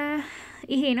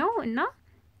ይሄ ነው እና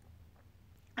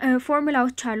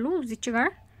ፎርሙላዎች አሉ እዚች ጋር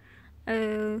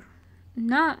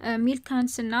እና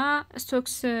ሚልካንስ እና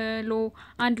ስቶክስ ሎ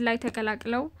አንድ ላይ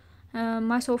ተቀላቅለው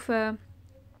ማስ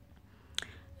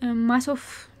ኦፍ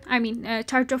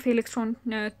ቻርጅ ኦፍ ኤሌክትሮን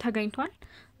ተገኝቷል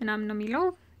ምናምን ነው የሚለው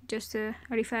ጀስት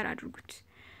ሪፈር አድርጉት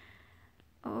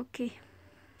ኦኬ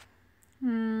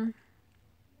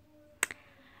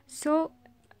ሶ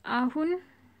አሁን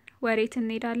ወሬት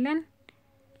እንሄዳለን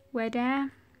ወደ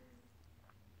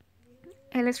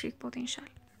ኤሌክትሪክ ፖቴንሻል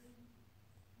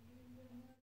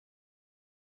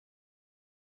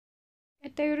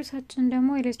ቀጣዩ ርዕሳችን ደግሞ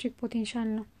ኤሌክትሪክ ፖቴንሻል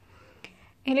ነው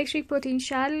ኤሌክትሪክ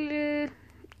ፖቴንሻል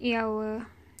ያው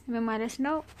ማለት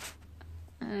ነው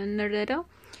እንረዳው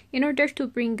In order to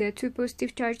bring two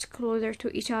positive charges closer to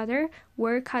each other,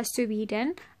 work has to be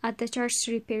done at the charges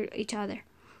repel each other.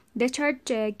 The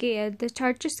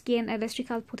charges gain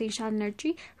electrical potential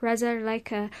energy, rather like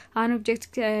an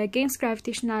object gains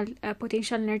gravitational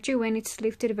potential energy when it's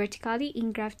lifted vertically in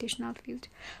gravitational field.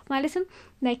 ማለትም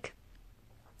like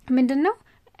ምንድነው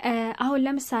አሁን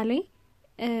ለምሳሌ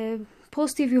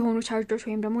ፖዚቲቭ የሆኑ ቻርጆች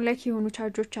ወይም ደግሞ ላይክ የሆኑ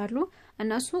ቻርጆች አሉ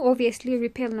እነሱ obviously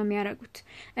repel ነው የሚያደርጉት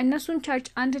እነሱን ቻርጅ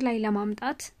አንድ ላይ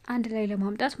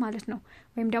ለማምጣት ማለት ነው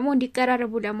ወይም ደግሞ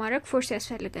እንዲቀራረቡ ለማድረግ ፎርስ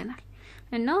ያስፈልገናል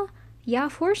እና ያ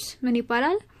ፎርስ ምን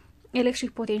ይባላል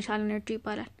ኤሌክትሪክ ፖቴንሻል ኤነርጂ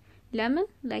ይባላል ለምን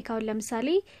ላይክ አሁን ለምሳሌ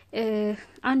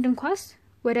አንድን ኳስ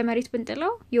ወደ መሬት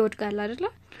ብንጥለው ይወድቃል አይደል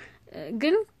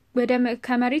ግን ወደ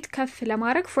ከመሬት ከፍ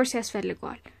ለማድረግ ፎርስ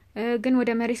ያስፈልገዋል ግን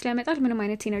ወደ መሬት ላይ መጣል ምንም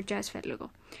አይነት ኢነርጂ ያስፈልገው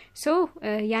ሶ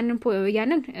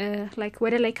ያንን ላይክ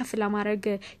ወደ ላይ ከፍ ለማድረግ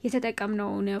የተጠቀምነው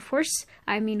ፎርስ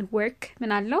ወርክ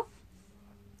ምን አለው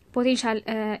ፖቴንሻል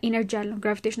ኢነርጂ አለው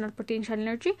gravitational potential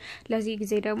energy ለዚህ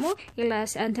ጊዜ ደግሞ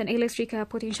ኤሌክትሪክ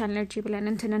ፖቴንሻል ኤነርጂ ብለን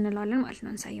እንላለን ማለት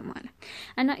ነው እንሳየማለን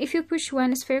እና if you push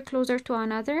one sphere closer to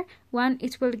another one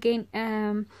it will gain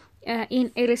in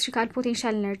electrical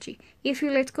potential energy if you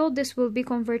let go this will be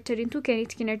converted into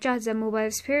kinetic energy as the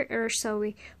mobile sphere errs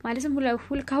away ማለትም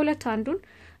ከሁለት አንዱን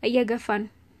እየገፋን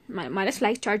ማለት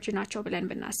ላይ ቻርጅ ናቸው ብለን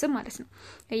ብናስብ ማለት ነው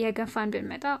እየገፋን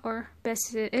ብንመጣ or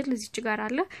በስዕል እዚች ጋር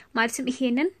አለ ማለትም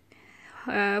ይሄንን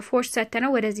ፎርስ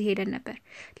ሰተነው ወደዚህ ሄደን ነበር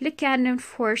ልክ ያንን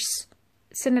ፎርስ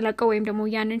ስንለቀው ወይም ደግሞ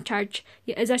ያንን ቻርጅ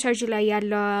የዛ ቻርጅ ላይ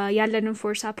ያለንን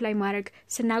ፎርስ አፕላይ ማድረግ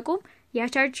ስናቆም ያ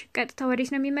ቻርጅ ቀጥታ ወዴት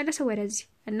ነው የሚመለሰው ወደዚህ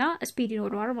እና ስፒድ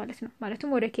ይኖረዋል ማለት ነው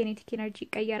ማለትም ወደ ኬኔቲክ ኤነርጂ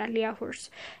ይቀየራል ያ ፎርስ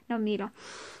ነው የሚለው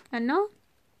እና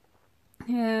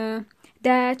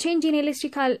the change in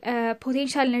electrical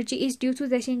potential energy is due to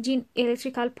the change in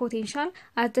electrical potential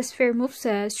as the sphere moves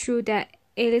through the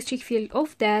electric field of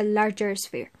the larger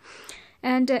sphere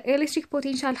and electric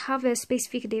potential have a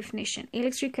specific definition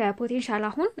electric potential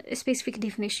አሁን specific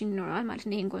definition ይኖራል ማለት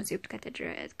ነው ይሄን ኮንሴፕት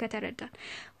ከተረዳን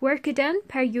work done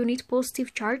per unit positive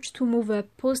charge to move a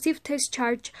positive test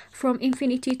charge from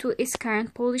infinity to its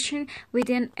current position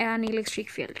within an electric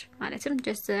field ማለትም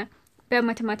just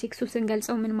በማቴማቲክሱ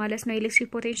ስንገልጸው ምን ማለት ነው ኤሌክትሪክ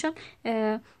ፖቴንሻል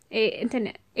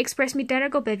ኤክስፕሬስ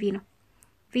የሚደረገው በv ነው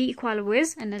v equal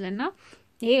with እንልና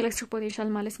ይሄ ኤሌክትሪክ ፖቴንሻል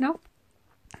ማለት ነው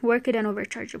work done over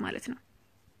charge ማለት ነው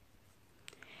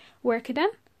work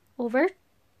done over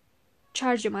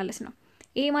charge ማለት ነው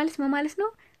ይሄ ማለት ምን ማለት ነው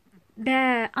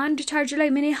በአንድ ቻርጅ ላይ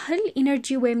ምን ያህል ኢነርጂ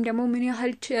ወይም ደግሞ ምን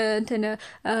ያህል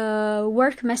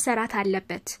ወርክ መሰራት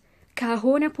አለበት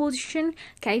ከሆነ ፖዚሽን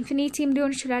ከኢንፊኒቲም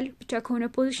ሊሆን ይችላል ብቻ ከሆነ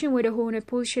ፖዚሽን ወደ ሆነ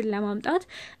ፖዚሽን ለማምጣት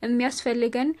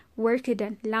የሚያስፈልገን ወርክ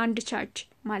ደን ለአንድ ቻርጅ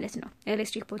ማለት ነው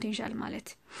ኤሌክትሪክ ፖቴንሻል ማለት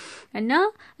እና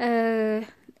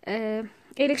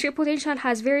electric potential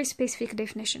has very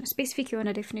specific የሆነ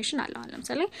definition አለው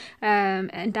ለምሳሌ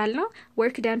እንዳልነው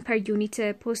work done per unit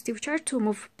positive charge to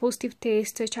move positive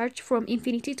test charge from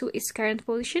infinity to its current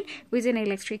position within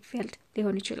electric field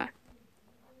ሊሆን ይችላል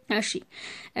እሺ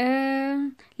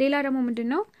ሌላ ደግሞ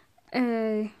ምንድነው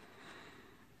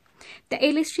the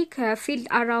electric field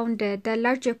around the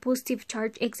larger positive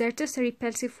charge exerts a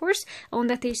repulsive force on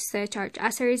the test charge.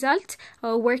 As a result,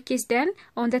 work is done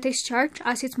on the test charge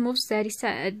as it moves the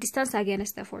distance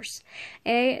against the force.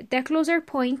 The closer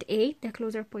point A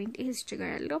is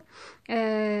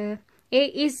A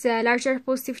is the larger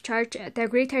positive charge, the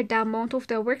greater the amount of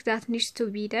the work that needs to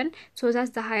be done, so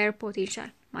that's the higher potential.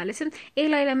 ማለትም ኤ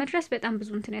ላይ ለመድረስ በጣም ብዙ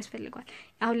እንትን ያስፈልጋል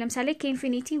አሁን ለምሳሌ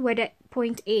ከኢንፊኒቲ ወደ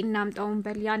ፖይንት ኤ እናምጣውን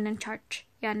በል ያንን ቻርጅ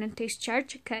ያንን ቴስት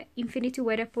ቻርጅ ከኢንፊኒቲ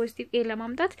ወደ ፖዚቲቭ ኤ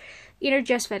ለማምጣት ኢነርጂ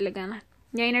ያስፈልጋናል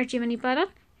ያ ኢነርጂ ምን ይባላል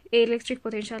ኤሌክትሪክ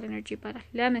ፖቴንሻል ኢነርጂ ይባላል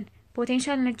ለምን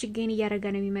ፖቴንሻል ኢነርጂ ጌን እያደረገ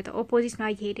ነው የሚመጣው ኦፖዚት ነው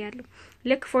እየሄደ ያለው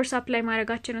ልክ ፎርስ አፕላይ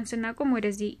ማድረጋችንን ስናቆም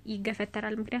ወደዚህ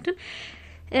ይገፈተራል ምክንያቱም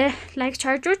ላይክ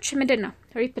ቻርጆች ምንድነው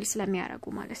ሪፕል ስለሚያደርጉ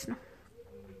ማለት ነው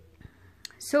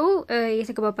ሶ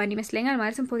የተገባባን ይመስለኛል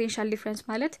ማለትም ፖቴንሻል ዲፈረንስ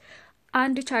ማለት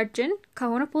አንድ ቻርጅን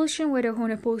ከሆነ ፖዚሽን ወደ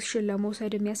ሆነ ፖዚሽን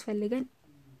ለመውሰድ የሚያስፈልገን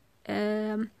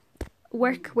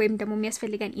work ወይም ደግሞ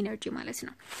የሚያስፈልገን ኢነርጂ ማለት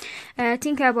ነው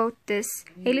think about this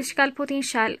electrical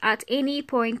potential at any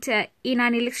point in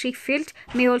an electric field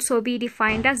may also be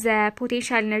defined as the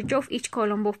potential energy of each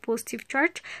coulomb of positive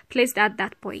charge placed at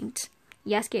that point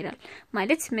ያስኬዳል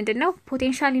ማለት ምንድነው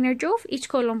potential energy of each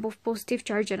coulomb of positive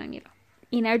charge ነው የሚለው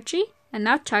energy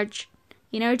እና charge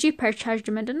energy per charge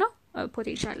ምንድነው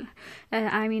potential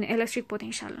I mean electric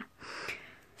potential ነው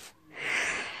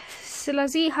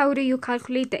ስለዚህ how do you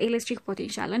calculate the electric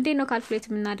potential እንዴት ነው ካልኩሌት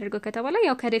የምናደርገው ከተባለ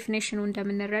ያው ከዴፊኒሽኑ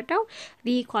እንደምንረዳው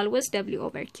v equal with w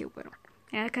over q ነው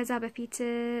ከዛ በፊት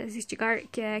እዚህ ጋር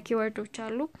ኪወርዶች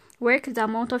አሉ work the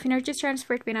amount of energy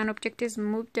transferred when an object is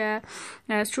moved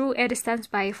through a distance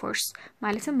by a force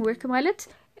ማለትም work ማለት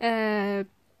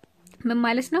ምን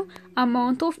ማለት ነው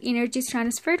amount of energy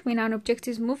transferred when an object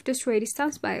is moved through a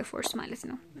distance by a force ማለት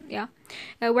ነው ያ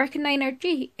work እና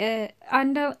energy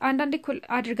አንዳንድ እኩል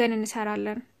አድርገን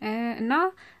እንሰራለን እና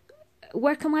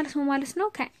work ማለት ነው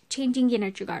ከchanging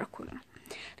energy ጋር እኩል ነው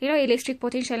ሌላው electric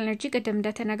potential energy ቀደም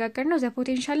እንደተነጋገርነው the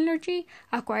potential energy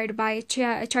acquired by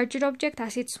a charged object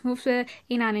as it moves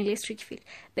in an electric field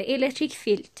the electric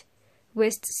field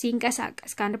ውስጥ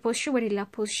ሲንቀሳቀስ ከአንድ ፖዚሽን ወደ ሌላ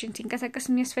ፖዚሽን ሲንቀሳቀስ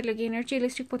የሚያስፈልገው ኤነርጂ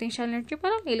ኤሌክትሪክ ፖቴንሻል ኤነርጂ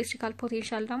ይባላል ኤሌክትሪካል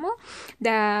ፖቴንሻል ደግሞ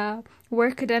the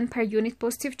work done per unit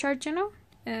positive charge ነው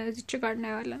እዚህ ጋር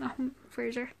ነው ያለን አሁን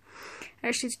further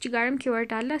እዚህ ጋርም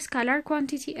ኪወርድ አለ ስካላር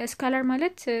ኳንቲቲ ስካላር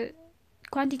ማለት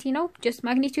ኳንቲቲ ነው just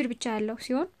ማግኒቲዩድ ብቻ ያለው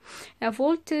ሲሆን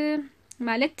ቮልት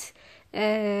ማለት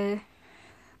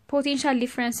ፖቴንሻል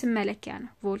ዲፈረንስ መለኪያ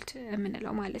ነው ቮልት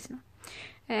የምንለው ማለት ነው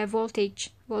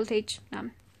ቮልቴጅ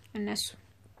እነሱ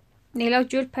ሌላው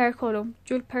ጁል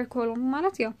ፐር ኮሎም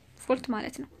ማለት ያው ቮልት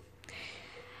ማለት ነው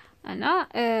እና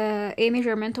a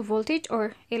measurement of voltage or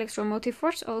electromotive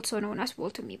force also known as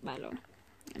volt የሚባለው ነው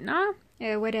እና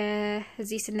ወደ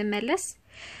እዚህ ስንመለስ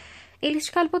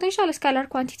electrical potential scalar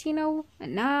quantity ነው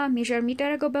እና measure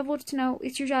የሚደረገው በቮልት ነው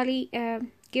it's usually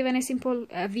given a simple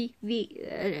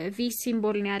v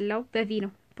symbol ነው ያለው በv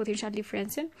ነው potential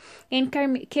difference and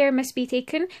care must be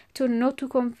taken to not to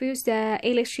confuse the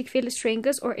electric field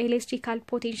strengths or electrical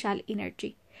potential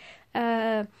energy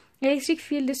electric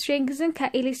field strengths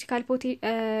ከኤሌክትሪካል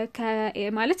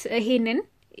ማለት ይሄንን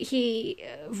ይሄ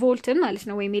ቮልትን ማለት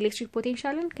ነው ወይም ኤሌክትሪክ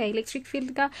ፖቴንሻልን ከኤሌክትሪክ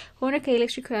ፊልድ ጋር ሆነ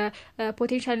ከኤሌክትሪክ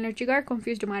ፖቴንሻል ኤነርጂ ጋር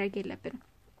ኮንፊውዝድ ማድረግ የለብንም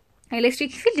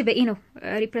ኤሌክትሪክ ፊልድ በኢ ነው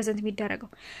ሪፕሬዘንት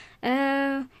የሚደረገው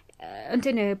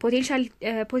እንትን ፖቴንሻል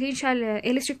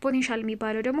ኤሌክትሪክ ፖቴንሻል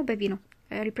የሚባለው ደግሞ በቢ ነው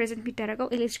ሪፕሬዘንት የሚደረገው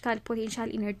ኤሌክትሪካል ፖቴንሻል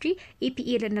ኤነርጂ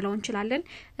ኢፒኢ ልንለው እንችላለን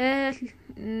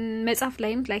መጻፍ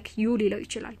ላይም ላይክ ዩ ሊለው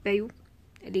ይችላል በዩ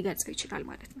ሊገልጸው ይችላል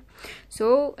ማለት ነው ሶ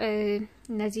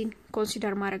እነዚህን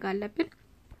ኮንሲደር ማድረግ አለብን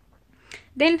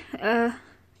then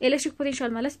electric potential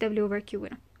ማለት w over q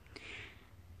ነው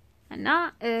እና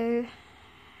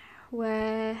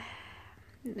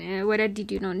what did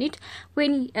you know need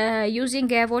when using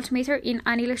a voltmeter in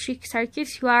an electric circuit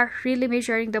you are really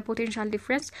measuring the potential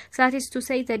difference so that is to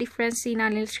say the difference in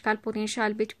an electrical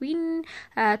potential between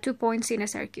 2 points in a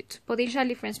circuit potential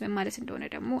difference ማለት እንደሆነ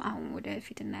ደግሞ አሁን ወደ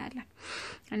ፊት እናያለን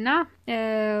እና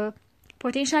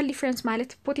potential difference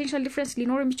ማለት potential difference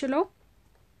ሊኖር የሚችለው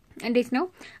እንዴት ነው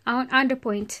አሁን አንድ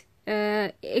ፖይንት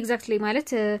ኤግዛክትሊ ማለት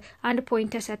አንድ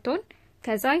ፖይንት ተሰጥቶን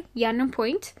ከዛ ያንን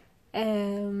ፖይንት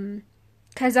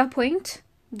ከዛ ፖይንት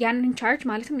ያንን ቻርጅ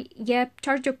ማለትም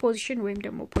የቻርጅ ፖዚሽን ወይም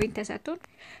ደግሞ ፖይንት ተሰጥቶን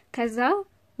ከዛ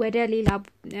ወደ ሌላ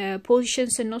ፖዚሽን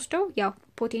ስንወስደው ያው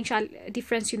ፖቴንሻል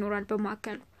ዲፈረንስ ይኖራል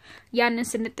በመካከሉ ያንን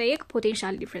ስንጠየቅ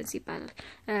ፖቴንሻል ዲፈረንስ ይባላል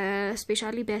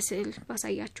ስፔሻሊ በስዕል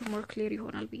ባሳያችሁ ሞር ክሊር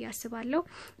ይሆናል ብዬ አስባለሁ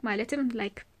ማለትም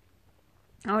ላይክ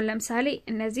አሁን ለምሳሌ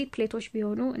እነዚህ ፕሌቶች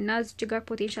ቢሆኑ እና እዚህ ጋር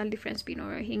ፖቴንሻል ዲፈረንስ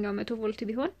ቢኖር ይሄኛው 100 ቮልት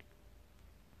ቢሆን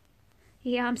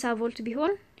ይሄ 50 ቮልት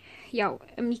ቢሆን ያው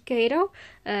የሚካሄደው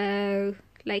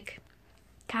ላይክ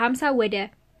ከ50 ወደ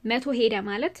 100 ሄደ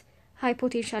ማለት ሃይ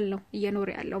ፖቴንሻል ነው እየኖረ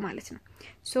ያለው ማለት ነው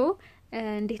ሶ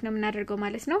እንዴት ነው የምናደርገው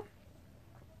ማለት ነው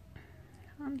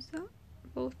 50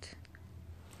 ቮልት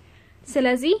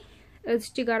ስለዚህ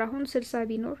እዚህ ጋር አሁን 60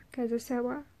 ቢኖር ከዛ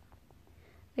 70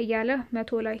 እያለ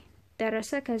 100 ላይ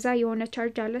ደረሰ ከዛ የሆነ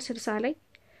ቻርጅ አለ 60 ላይ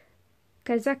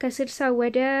ከዛ ከ60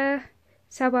 ወደ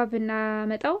 70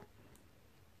 ብናመጣው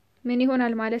ምን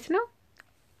ይሆናል ማለት ነው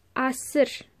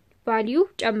 10 ቫልዩ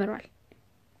ጨምሯል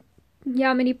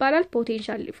ያ ምን ይባላል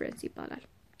ፖቴንሻል ዲፈረንስ ይባላል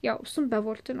ያው እሱም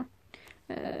በቮልት ነው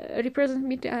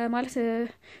ሪፕሬዘንት ማለት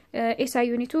ኤስአይ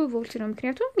ዩኒቱ ቮልት ነው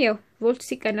ምክንያቱም ያው ቮልት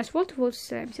ሲቀነስ ቮልት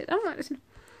ስለሚሰጠው ማለት ነው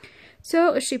so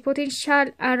እሺ ፖቴንሻል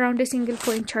around a single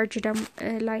point charge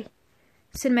ላይ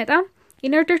ስንመጣ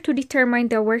in order to determine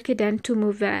the work done to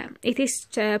move it is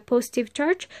positive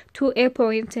charge to a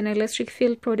point in electric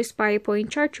field produced by a point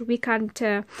charge we can't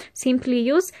simply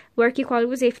use work equal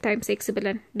with F times X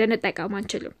ብለን ልንጠቀም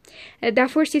አንችልም the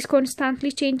force is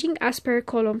constantly changing as per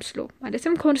Coulomb's law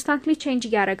ማለትም constantly change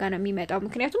እያደረገ ነው የሚመጣው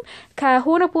ምክንያቱም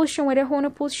ከሆነ ፖዚሽን ወደ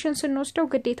ሆነ ፖዚሽን ስንወስደው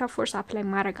ግዴታ ፎርስ አፕላይ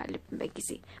ማድረግ አለብን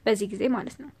በዚህ ጊዜ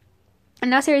ማለት ነው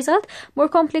And as a result, more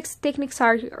complex techniques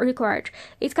are required.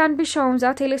 It can be shown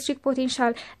that electric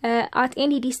potential at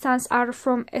any distance r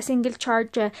from a single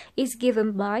charge is given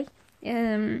by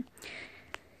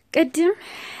ቅድም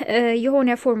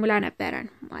የሆነ ፎርሙላ ነበረን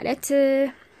ማለት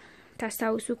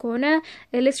ታስታውሱ ከሆነ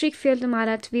ኤሌክትሪክ ፊልድ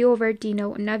ማለት v over d ነው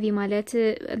እና v ማለት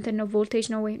እንትን ነው ቮልቴጅ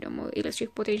ነው ወይም ደግሞ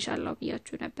ኤሌክትሪክ ፖቴንሻል ነው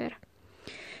ብያችሁ ነበር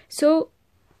so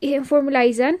ይሄን ፎርሙላ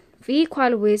ይዘን v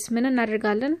equal with ምን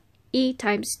እናደርጋለን E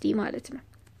times D ማለት ነው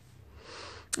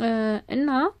እና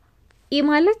E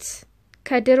ማለት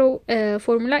ከድሮ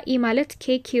ፎርሙላ E ማለት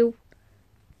KQ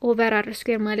over R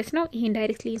square ማለት ነው ይሄን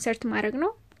ዳይሬክትሊ ኢንሰርት ማድረግ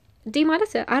ነው D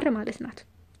ማለት R ማለት ናት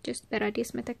just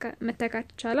በራዲየስ መተካት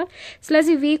ይቻላል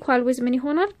ስለዚህ V equal with ምን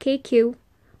ይሆናል KQ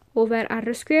over R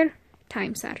square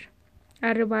times R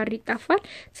R ባር ይጣፋል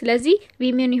ስለዚህ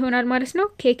V ምን ይሆናል ማለት ነው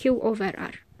KQ over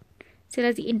R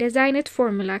ስለዚህ እንደዛ አይነት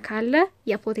ፎርሙላ ካለ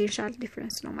የፖቴንሻል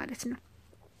ዲፈረንስ ነው ማለት ነው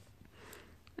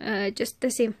just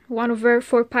the same 1 over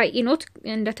 4 pi e naught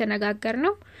እንደተነጋገር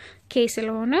ነው k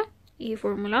ስለሆነ ይሄ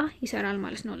ፎርሙላ ይሰራል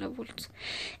ማለት ነው ለቮልት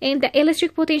and the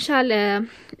electric potential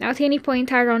at any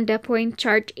point around the point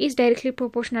charge is directly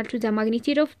proportional to the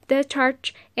magnitude of the charge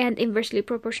and inversely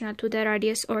proportional to the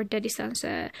radius or the distance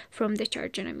from the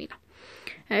charge ነው የሚለው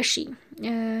እሺ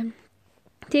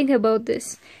think about this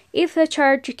if a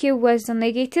charge q was a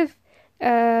negative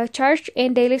charge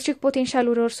and the electric potential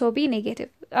would also be negative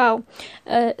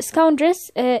እስካሁን ድረስ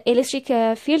electric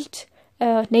field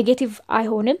negative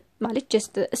አይሆንም ማለት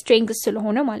just strength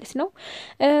ስለሆነ ማለት ነው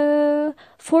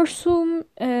forceum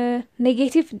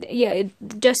negative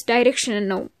just direction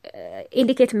ነው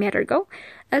indicate የሚያደርገው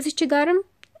እዚች ጋርም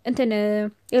እንትን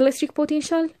electric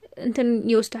potential እንትን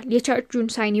ይወስዳል የቻርጁን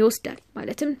ሳይን ይወስዳል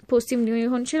ማለትም ፖዚቲቭ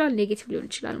ሊሆን ይችላል ኔጌቲቭ ሊሆን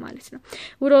ይችላል ማለት ነው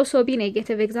would also be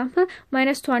negative example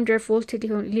 -200 volt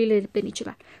ሊልብን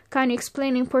ይችላል can you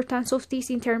explain the importance of this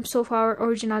in terms of our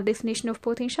original definition of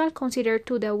potential considered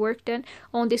to the work done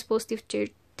on this positive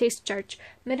test charge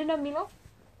ምንድነው የሚለው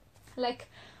like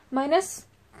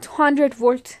 -200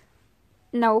 volt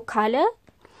ነው ካለ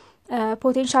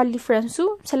ፖቴንሻል ዲፈረንሱ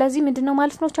ስለዚህ ምንድነው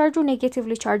ማለት ነው ቻርጁ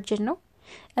ኔጌቲቭሊ ቻርጅድ ነው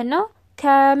እና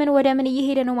ከምን ወደ ምን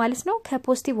እየሄደ ነው ማለት ነው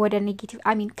ከፖዚቲቭ ወደ ኔጌቲቭ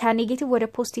ከኔጌቲቭ ወደ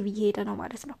ፖዚቲቭ እየሄደ ነው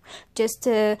ማለት ነው just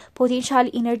ፖቴንሻል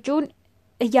ኢነርጂውን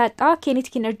እያጣ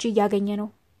ኬኔቲክ ኢነርጂ እያገኘ ነው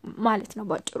ማለት ነው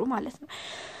ባጭሩ ማለት ነው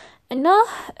እና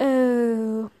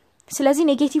ስለዚህ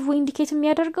ኔጌቲቭ ኢንዲኬት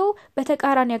የሚያደርገው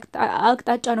በተቃራኒ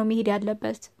አቅጣጫ ነው መሄድ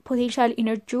ያለበት ፖቴንሻል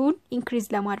ኢነርጂውን ኢንክሪዝ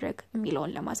ለማድረግ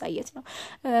የሚለውን ለማሳየት ነው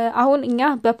አሁን እኛ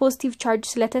በፖዚቲቭ ቻርጅ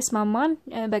ስለተስማማን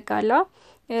በቃላ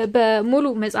በሙሉ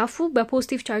መጻፉ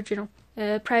በፖዚቲቭ ቻርጅ ነው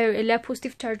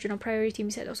ለፖዚቲቭ ቻርጅ ነው ፕራዮሪቲ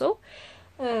የሚሰጠው ሰው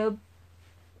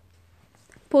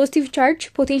ፖዚቲቭ ቻርጅ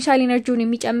ፖቴንሻል ኢነርጂውን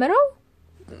የሚጨምረው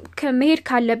ከመሄድ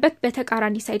ካለበት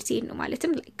በተቃራኒ ሳይድ ሲሄድ ነው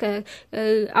ማለትም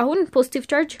አሁን ፖዚቲቭ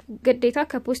ቻርጅ ግዴታ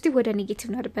ከፖዚቲቭ ወደ ኔጌቲቭ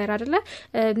ነበር አይደለ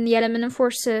ያለምንም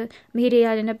ፎርስ መሄድ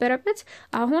ያለነበረበት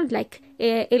አሁን ላይክ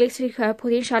ኤሌክትሪክ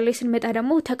ፖቴንሻል ላይ ስንመጣ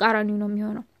ደግሞ ተቃራኒው ነው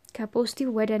የሚሆነው ከፖዚቲቭ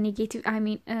ወደ ኔጌቲቭ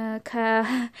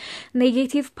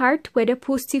ከኔጌቲቭ ፓርት ወደ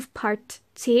ፖዚቲቭ ፓርት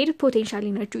ሲሄድ ፖቴንሻል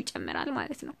ኢነርጂ ይጨምራል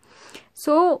ማለት ነው ሶ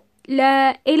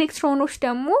ለኤሌክትሮኖች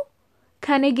ደግሞ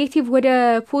ከኔጌቲቭ ወደ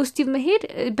ፖዚቲቭ መሄድ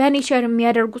በኔቸር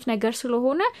የሚያደርጉት ነገር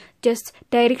ስለሆነ just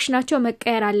ዳይሬክሽናቸው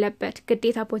መቀየር አለበት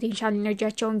ግዴታ ፖቴንሻል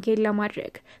ኢነርጂያቸውን ጌን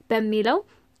ለማድረግ በሚለው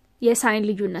የሳይን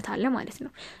ልዩነት አለ ማለት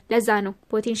ነው ለዛ ነው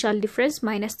ፖቴንሻል ዲፈረንስ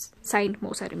ማይነስ ሳይን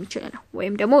መውሰድ የሚችለው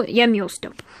ወይም ደግሞ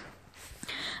የሚወስደው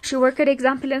she worked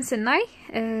example and ስናይ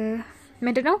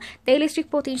ምንድነው the electric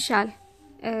potential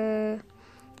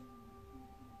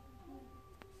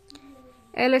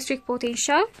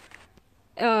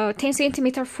 (10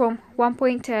 centimeter from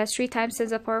 1.3 times to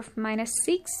the power of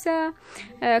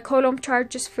 -6 coulomb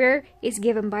charge sphere is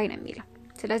given by ነው የሚለው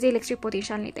ስለዚህ electric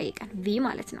potential ነው ይጠይቃል v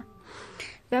ማለት ነው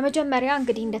በመጀመሪያ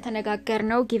እንግዲህ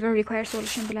እንደተነጋገርነው given required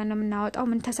solution ብለን ነው የምናወጣው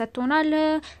ምን ተሰጥቶናል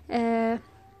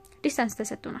ዲስታንስ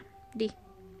ተሰጥቶናል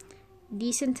d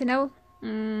ስንት ነው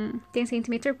 10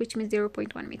 cm which means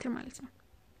 0.1 meter ማለት ነው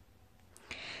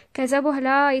ከዛ በኋላ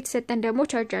የተሰጠን ደግሞ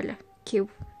ቻርጅ አለ q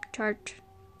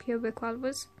equal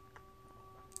was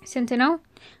ስንት ነው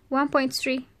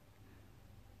 1.3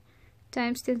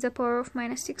 times 10 to the power of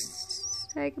 -6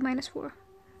 like -4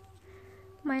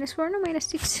 no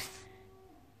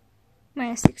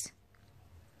 -6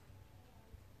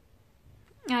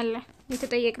 አለ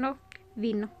የተጠየቅነው v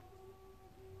ነው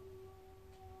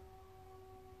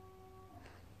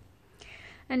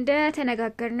እንደ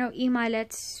ተነጋገርነው e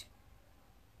ማለት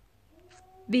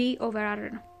b over r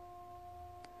ነው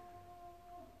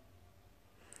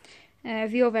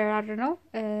v over r ነው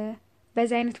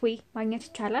በዛ አይነት ወይ ማግኘት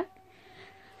ይቻላል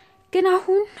ግን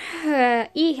አሁን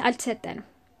e አልተሰጠንም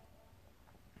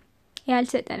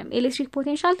electric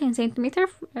potential 10 cm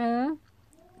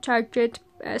charged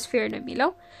sphere ነው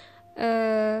የሚለው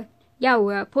ያው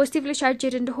positively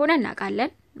charged እንደሆነ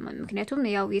እናውቃለን ምክንያቱም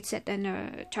ያው የተሰጠን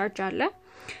ቻርጅ አለ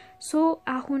ሶ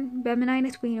አሁን በምን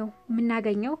አይነት ወይ ነው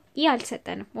የምናገኘው e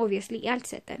አልተሰጠንም obviously e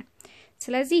አልተሰጠንም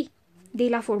ስለዚህ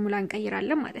ሌላ ፎርሙላ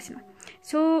እንቀይራለን ማለት ነው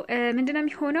ሶ ምንድነው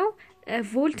የሚሆነው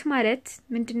ቮልት ማለት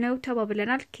ምንድነው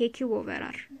ተባብለናል kq over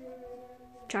r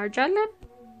ቻርጅ አለን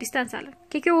ዲስታንስ አለን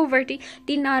kq over d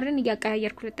ዲናርን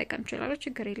ያቀያየርኩ ልጠቀም ይችላል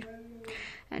ችግር የለም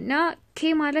እና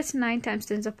k ማለት 9 times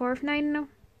 10 to the power of 9 ነው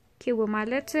q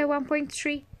ማለት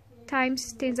 1.3 times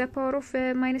 10 to the power of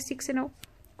 -6 ነው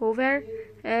over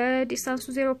ዲስታንሱ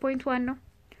 0.1 ነው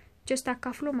just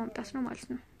አካፍሎ ማምጣት ነው ማለት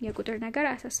ነው የቁጥር ነገር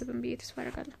አያሳስብም ብዬ ተስፋ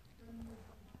አደርጋለሁ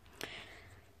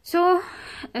ሶ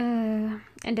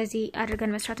እንደዚህ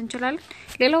አድርገን መስራት እንችላለን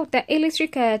ሌላው the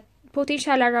electric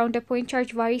potential around the point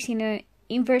charge varies in a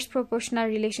inverse proportional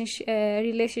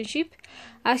relationship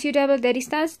as you double the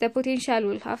distance the potential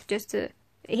will have just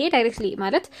ይሄ directly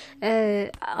ማለት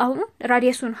አሁን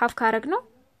ራዲየሱን half ካረግ ነው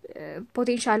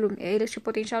ፖቴንሻሉም ኤሌክትሪክ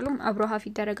ፖቴንሻሉም አብሮ half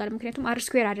ይደረጋል ምክንያቱም r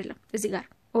ስኩዌር አይደለም እዚህ ጋር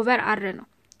over r ነው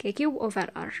kq over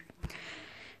r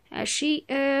እሺ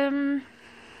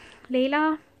ሌላ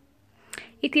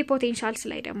equipotentials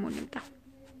ላይ ደግሞ እንምጣ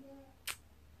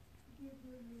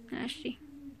እሺ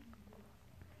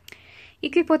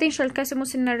equipotential ከስሙ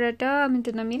ስንረዳ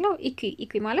ምንድነው የሚለው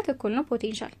equi ማለት እኩል ነው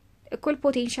እኩል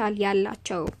ፖቴንሻል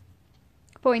ያላቸው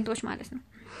ፖይንቶች ማለት ነው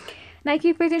Now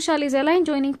equipotential is a line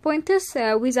joining points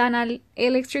with an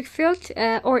electric field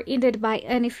or ended by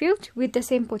any field with the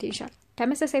same potential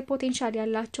ተመሳሳይ ፖቴንሻል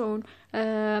ያላቸውን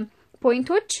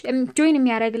ፖይንቶች join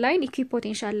የሚያደርግ ላይን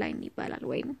equipotential line ይባላል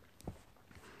ወይም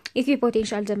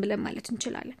equipotential ዘን ብለን ማለት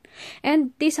እንችላለን and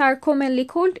these are commonly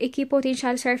called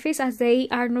equipotential surface as they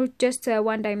are not just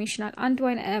one dimensional and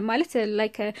one ማለት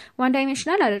like one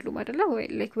dimensional አይደሉም አይደለ ወይ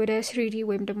like ወደ 3D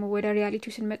ወይም ደግሞ ወደ ሪያሊቲ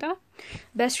ስንመጣ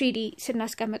በ3D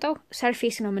ስናስቀምጠው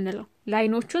surface ነው የምንለው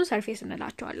ላይኖቹን surface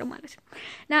እንላቸዋለን ማለት ነው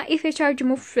now if a charge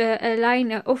move a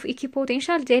line of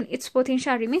equipotential then its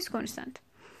potential remains constant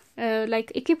like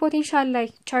equipotential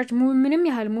like charge ምንም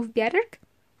ያህል move ቢያደርግ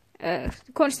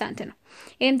constant ነው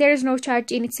and there is no charge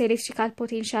in its electrical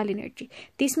potential energy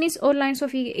this means all lines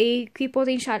of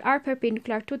equipotential are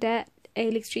perpendicular to the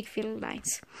electric field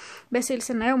lines በስዕል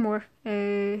ስናየው more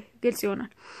ግልጽ ይሆናል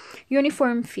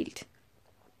uniform field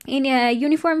in a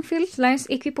uniform field lines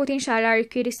equipotential are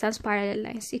equidistant parallel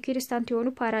lines equidistant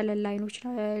የሆኑ parallel ላይኖች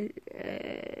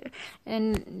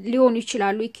ሊሆኑ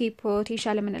ይችላሉ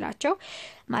equipotential የምንላቸው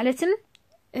ማለትም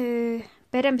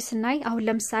በደንብ ስናይ አሁን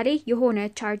ለምሳሌ የሆነ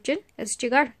ቻርጅን እዚህ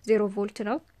ጋር 0 ቮልት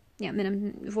ነው ያ ምንም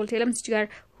ቮልት የለም እዚህ ጋር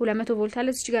 200 ቮልት አለ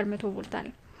እዚህ ጋር 100 ቮልት አለ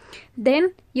then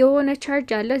የሆነ ቻርጅ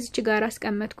አለ እዚህ ጋር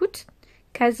አስቀመጥኩት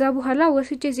ከዛ በኋላ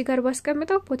ወስጄ እዚህ ጋር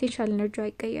ባስቀምጠው ፖቴንሻል ኤነርጂ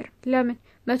አይቀየርም ለምን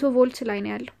 100 ቮልት ላይ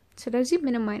ነው ያለው ስለዚህ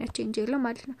ምንም አይነት ቼንጅ የለም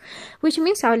ማለት ነው which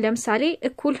means አሁን ለምሳሌ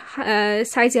እኩል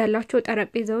ሳይዝ ያላቸው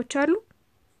ጠረጴዛዎች አሉ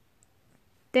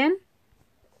then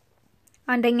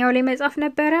አንደኛው ላይ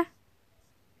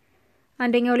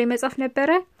መጻፍ ነበረ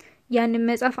ያንን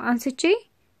መጻፍ አንስቼ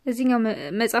እዚህኛው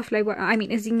መጻፍ ላይ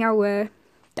እዚህኛው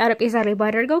ጠረጴዛ ላይ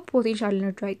ባደርገው ፖቴንሻል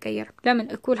ኤነርጂ አይቀየርም ለምን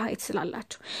እኩል ሃይት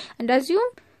ስላላቸው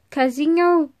እንደዚሁም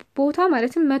ከዚህኛው ቦታ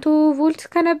ማለትም 100 ቮልት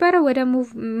ከነበረ ወደ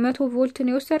 100 ቮልት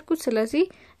ነው የወሰድኩት ስለዚህ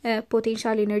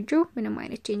ፖቴንሻል ኤነርጂው ምንም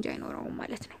አይነት ቼንጅ አይኖረውም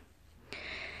ማለት ነው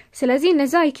ስለዚህ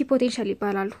እነዛ equipotential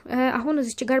ይባላሉ አሁን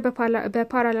እዚህ ጋር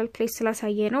በፓራላል ፕሌስ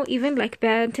ስላሳየ ነው even like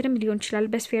በእንትንም ሊሆን ይችላል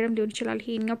በስፌርም ሊሆን ይችላል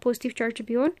ይሄኛው ፖዚቲቭ ቻርጅ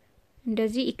ቢሆን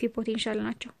እንደዚህ equipotential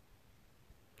ናቸው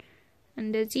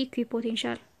እንደዚህ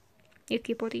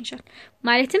equipotential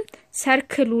ማለትም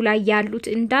ሰርክሉ ላይ ያሉት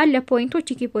እንዳለ ፖይንቶች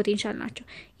equipotential ናቸው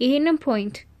ይሄንን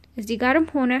ፖይንት እዚህ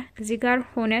ጋርም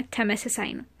ሆነ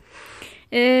ተመሳሳይ ነው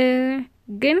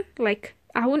ግን like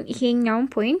አሁን ይሄኛውን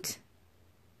ፖይንት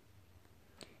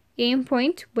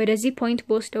ወደዚህ ፖይንት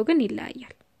በወስደው ግን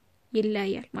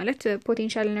ይለያያል ማለት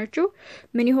ፖቴንሻል ኤነርጂው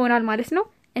ምን ይሆናል ማለት ነው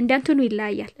እንደንትኑ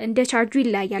ይለያያል እንደ ቻርጁ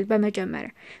ይለያያል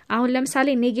በመጀመሪያ አሁን ለምሳሌ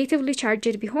ኔጌቲቭሊ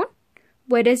ቻርጅድ ቢሆን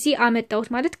ወደዚህ አመጣውት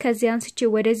ማለት ከዚህ አንስቼ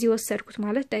ወደዚህ ወሰድኩት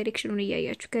ማለት ዳይሬክሽኑን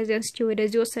ያያያችሁ ከዚህ አንስቼ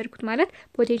ወደዚህ ወሰድኩት ማለት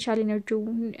ፖቴንሻል ኤነርጂው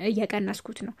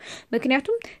እየቀነስኩት ነው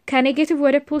ምክንያቱም ከኔጌቲቭ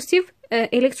ወደ ፖዚቲቭ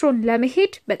ኤሌክትሮን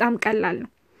ለመሄድ በጣም ቀላል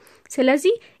ነው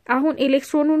ስለዚህ አሁን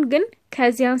ኤሌክትሮኑን ግን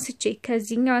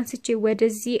ከዚህኛው አንስቼ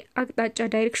ወደዚህ አቅጣጫ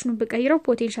ዳይሬክሽኑን በቀይረው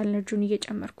ፖቴንሻል ኤነርጂውን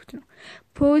እየጨመርኩት ነው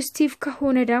ፖዚቲቭ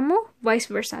ከሆነ ደግሞ ቫይስ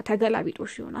ቨርሳ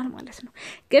ተገላቢጦሽ ይሆናል ማለት ነው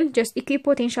ግን just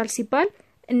ኢኩፖቴንሻል ሲባል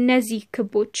እነዚህ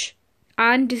ክቦች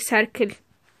አንድ ሰርክል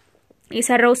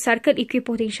የሰራው ሰርክል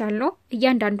ኢኩፖቴንሻል ነው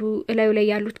እያንዳንዱ ላይ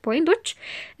ያሉት ፖይንቶች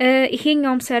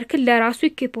ይሄኛውም ሰርክል ለራሱ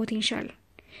ኢኩፖቴንሻል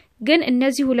ግን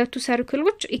እነዚህ ሁለቱ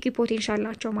ሰርክሎች ኢኩፖቴንሻል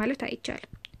ናቸው ማለት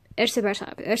አይቻልም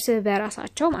እርስ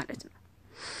በራሳቸው ማለት ነው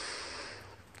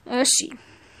እሺ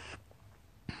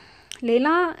ሌላ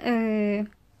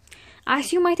as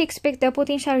you might expect the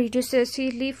potential reduces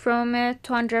slightly from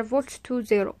 200 volts to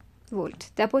 0 volt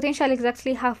the potential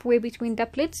exactly halfway between the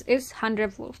plates is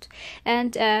 100 volt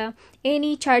and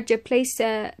any charge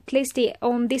placed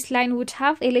on this line would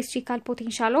have electrical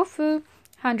potential of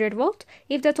 100 volt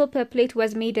if the top plate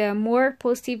was made more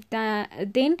positive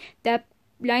then the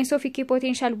lines of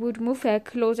equipotential would move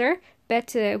closer but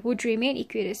would remain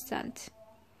equidistant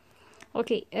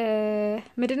okay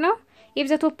midno if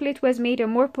the top plate was made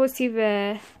more positive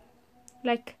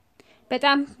like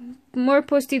በጣም more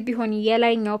positive ቢሆን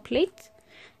የላይኛው ፕሌት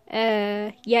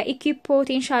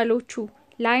የኢኩፖቴንሻሎቹ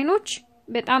ላይኖች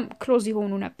በጣም ክሎዝ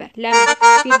ይሆኑ ነበር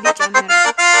ለፊልድ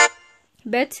ይጨምራል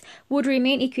but would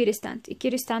remain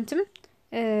equidistantም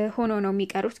ሆኖ ነው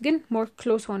የሚቀሩት ግን more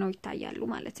close ሆነው ይታያሉ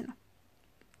ማለት ነው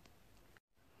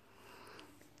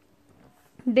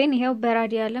then ይሄው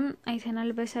በራዲያልም አይተናል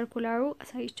በሰርኩላሩ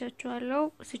አሳይቻችኋለሁ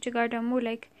እዚህ ጋር ደግሞ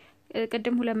like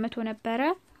ቀደም 200 ነበረ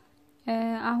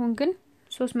አሁን ግን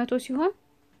 300 ሲሆን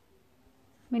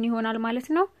ምን ይሆናል ማለት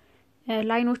ነው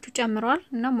ላይኖቹ ጨምረዋል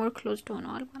እና more closed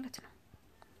ሆነዋል ማለት ነው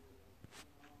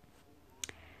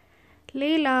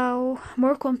ሌላው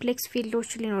more complex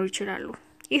fields ሊኖር ይችላሉ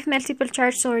if multiple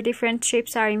charges or different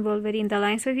shapes are involved in the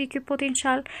lines of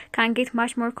equipotential can get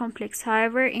much more complex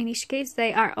however in each case they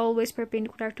are always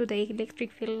perpendicular to the electric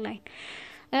field line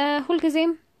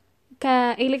ሁልጊዜም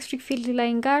ከኤሌክትሪክ ፊልድ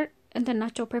ላይን ጋር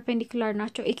እንትናቸው perpendicular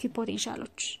ናቸው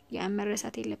equipotentials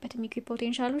ያመረሳት የለበትም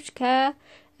equipotentials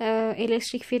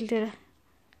ከኤሌክትሪክ ፊልድ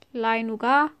ላይኑ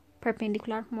ጋር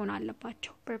perpendicular መሆን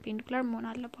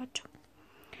አለባቸው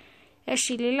እሺ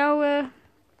ሌላው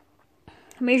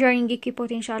measuring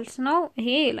equipotentials ነው ይሄ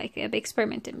like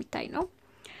experiment የሚታይ ነው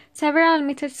several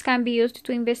methods can be used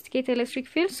to investigate electric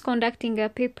fields conducting a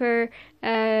paper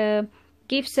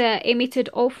gives a method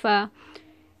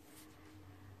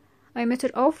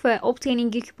of obtaining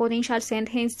equipotentials and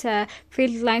hence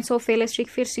field lines of electric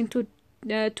fields into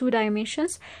 2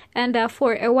 dimensions and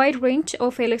for a wide range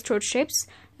of electrode shapes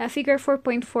figure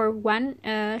 4.41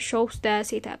 shows the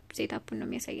setup ነው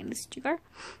የሚያሳየን እዚህ ጋር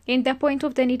and the point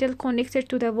of the needle connected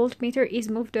to the voltmeter is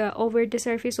moved over the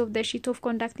surface of the sheet of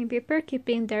conducting paper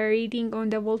keeping the reading on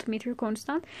the voltmeter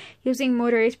constant using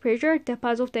moderate pressure the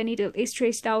path of the needle is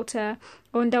traced out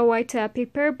on the white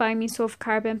paper by means of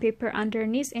carbon paper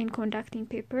underneath and conducting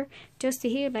paper just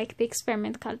here like the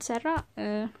experiment ካልሰራ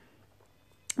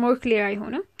more clear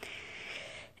አይሆንም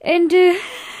and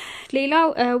ሌላው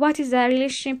what is the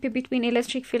relationship between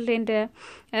electric field and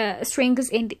strength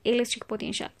and electric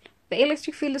potential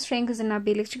በኤሌክትሪክ ፊልድ strength እና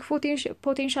በኤሌክትሪክ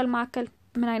potential መካከል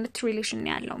ምን አይነት ሪሌሽን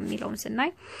ያለው የሚለውን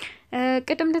ስናይ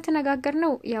ቀደም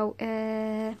እንደተነጋገርነው ያው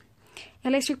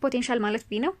ኤሌክትሪክ potential ማለት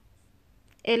B ነው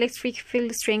ኤሌክትሪክ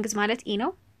ፊልድ strength ማለት E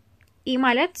ነው E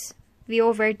ማለት V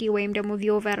over D ወይም ደግሞ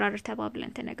V over R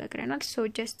ተባብለን ተነጋግረናል so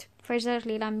just further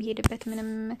ሌላ የሚሄድበት ምንም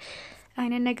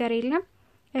አይነት ነገር የለም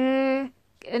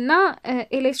እና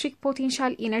ኤሌክትሪክ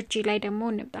ፖቴንሻል ኢነርጂ ላይ ደግሞ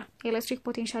እንብጣ ኤሌክትሪክ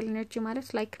ፖቴንሻል ኢነርጂ ማለት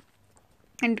like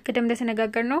and ቀደም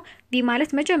እንደተነጋገርነው B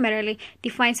ማለት መጀመሪያ ላይ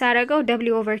ዲፋይን ሳደርገው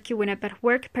W over Q ነበር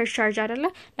work per charge አይደለ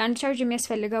ለአንድ ቻርጅ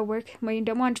የሚያስፈልገው work ወይም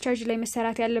ደግሞ አንድ ቻርጅ ላይ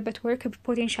መሰራት ያለበት work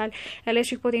ፖቴንሻል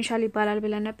ኤሌክትሪክ ፖቴንሻል ይባላል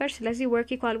ብለን ነበር ስለዚህ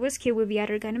work equal with Q V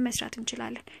አድርገን መስራት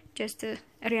እንችላለን just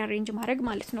rearrange ማድረግ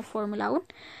ማለት ነው ፎርሙላውን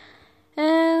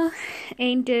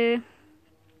and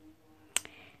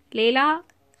ሌላ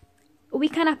we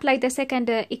can apply the second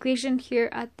equation here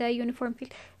at the uniform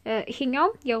field ይሄኛው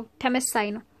ያው ተመሳሳይ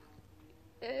ነው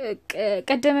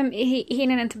ቀደምም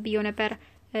ይሄንን እንትን ብየው ነበር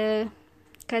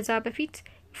ከዛ በፊት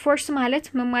force ማለት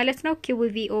ምን ማለት ነው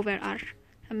q/v over r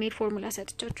የሚል ፎርሙላ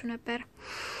ሰጥቻችሁ ነበር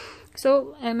so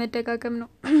መደጋገም ነው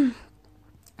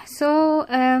so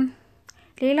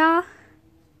ሌላ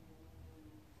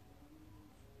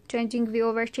changing v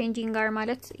over changing r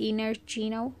ማለት energy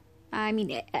ነው I mean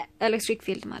electric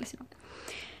field ማለት ነው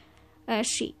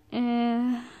እሺ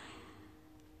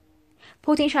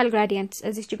potential gradient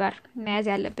እዚህ ጋር መያዝ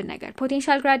ያለብን ነገር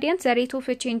potential gradient the rate of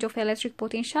a change of electric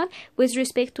potential with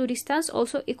respect to distance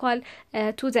also equal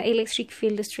to the electric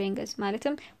field strength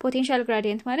ማለትም potential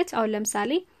gradient ማለት አሁን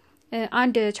ለምሳሌ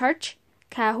አንድ ቻርጅ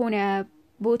ከሆነ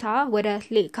ቦታ ወደ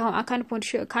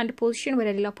ከአንድ ፖዚሽን ወደ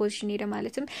ሌላ ፖዚሽን ሄደ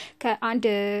ማለትም ከአንድ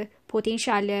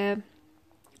ፖቴንሻል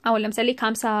አሁን ለምሳሌ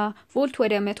ከ50 ቮልት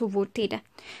ወደ 100 ቮልት ሄደ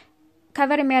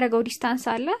ከቨር የሚያደርገው ዲስታንስ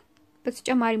አለ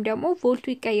በተጨማሪም ደግሞ ቮልቱ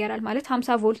ይቀየራል ማለት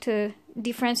 50 ቮልት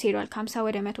ዲፈረንስ ሄዷል ከ50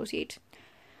 ወደ 100 ሲሄድ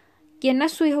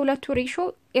የነሱ የሁለቱ ሬሾ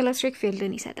ኤሌክትሪክ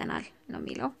ፊልድን ይሰጠናል ነው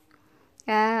የሚለው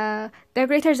the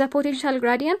greater the potential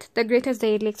gradient the greater the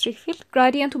electric field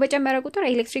gradient በጨመረ ቁጥር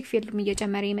electric field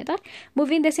እየጨመረ ይመጣል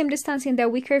moving the same distance in the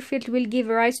weaker field will give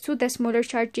rise to the smaller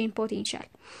charge in potential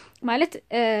ማለት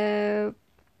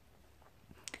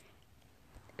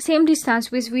same distance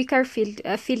with weaker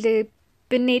field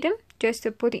ብንሄድም just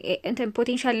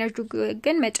potential energy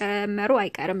ግን መጨመሩ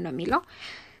አይቀርም ነው የሚለው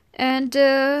and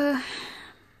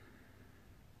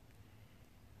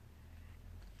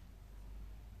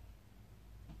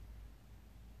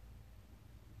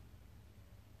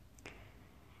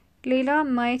ሌላ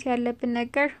ማየት ያለብን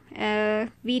ነገር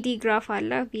VD ግራፍ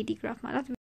አለ VD ግራፍ ማለት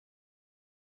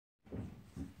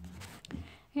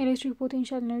electric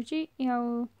potential energy ያው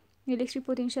electric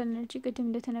potential energy ቅድም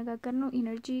እንደተነጋገርነው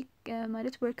energy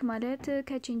ማለት work ማለት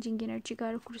ከchanging energy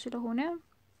ጋር እኩል ስለሆነ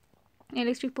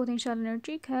electric potential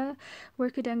energy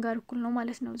ከwork done ጋር እኩል ነው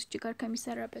ማለት ነው እዚህ ጋር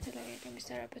ከሚሰራበት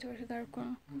work ጋር እኩል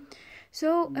ነው so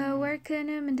workን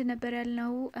ምንድን ነበር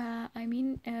ያልነው I mean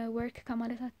work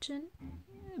ከማለታችን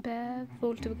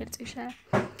በቮልት በግልጽ ይሻላል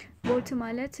ቮልት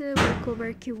ማለት work over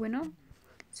q ነው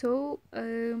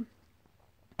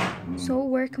so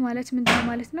work ማለት ምንድነው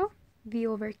ማለት ነው v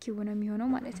over q ነው የሚሆነው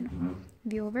ማለት ነው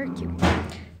v over q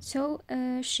so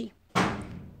እሺ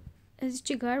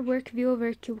እዚህ ጋር work v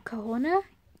over q ከሆነ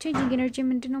changing energy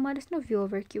ምንድነው ማለት ነው v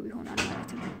over q ይሆናል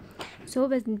ማለት ነው so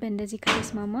በእንደዚህ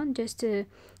ከተስማማን just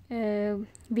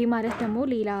v ማለት ደግሞ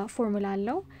ሌላ ፎርሙላ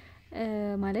አለው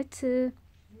ማለት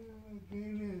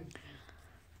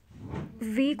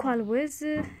v equal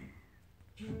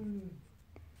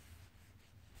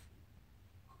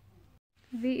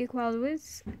with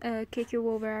kq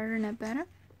over r ነበረ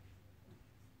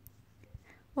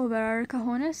over r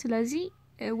ከሆነ ስለዚህ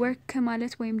work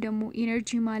ማለት ወይም ደግሞ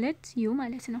energy ማለት u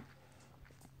ማለት ነው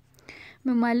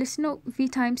ምን ማለት ነው v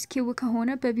times q ከሆነ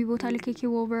በb ቦታ ላይ kq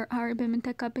over r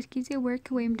በመንተካበት ጊዜ work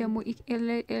ወይም ደግሞ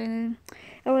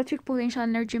electric potential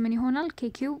energy ምን ይሆናል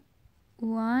kq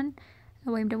 1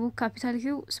 ወይም ደግሞ capital Q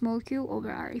small q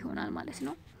over r ይሆናል ማለት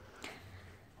ነው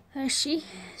እሺ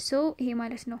so ይሄ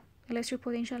ማለት ነው electric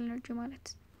potential energy ማለት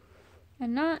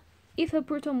እና if a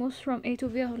proton moves from a to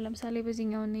b አሁን ለምሳሌ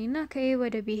በዚህኛው ነውና ከa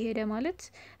ወደ b ሄደ ማለት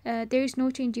there is no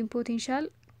change in potential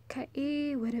ከa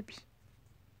ወደ b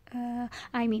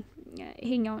I mean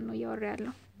ይሄኛው ነው ያወራ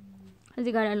ያለው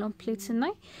እዚህ ጋር ያለው ፕሌት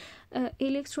ስናይ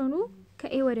ኤሌክትሮኑ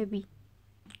ከa ወደ b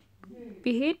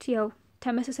ቢሄድ ያው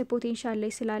ተመሳሳይ ፖቴንሻል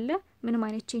ላይ ስላለ ምንም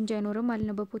አይነት ቼንጅ አይኖርም ማለት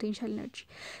ነው በፖቴንሻል ኤነርጂ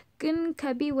ግን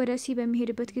ከb ወደ c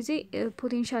በሚሄድበት ጊዜ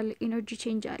ፖቴንሻል ኤነርጂ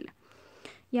ቼንጅ አለ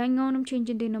ያኛውንም ቼንጅ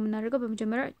እንዴት ነው የምናደርገው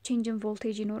በመጀመሪያ ቼንጅ ኢን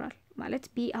ቮልቴጅ ይኖራል ማለት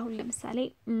b አሁን ለምሳሌ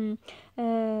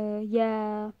የ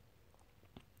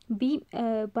b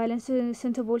ባላንስ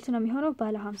ስንት ቮልት ነው የሚሆነው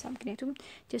ባለ 50 ምክንያቱም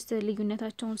just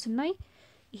ልዩነታቸውን ስናይ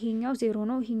ይሄኛው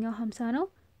 0 ነው ይሄኛው 50 ነው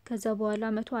ከዛ በኋላ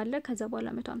 100 አለ ከዛ በኋላ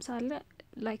 150 አለ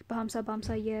like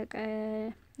በ50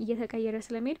 እየተቀየረ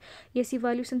ስለሚሄድ የc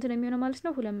ቫልዩ ስንት ነው የሚሆነው ማለት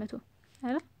ነው 200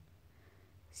 አይደል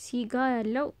c ጋር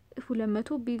ያለው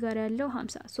 200 b ጋር ያለው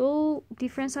 50 so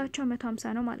ዲፈረንሳቸው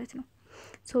 150 ነው ማለት ነው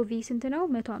so v ስንት ነው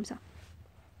 150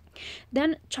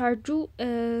 then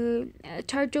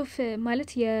charge of ማለት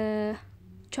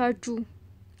የቻርጁ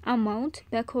amount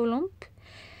በኮሎምብ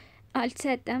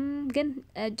አልተሰጠም ግን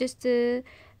just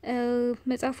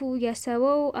መጻፉ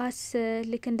ያሰበው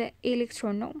ልክ እንደ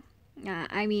ኤሌክትሮን ነው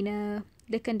I mean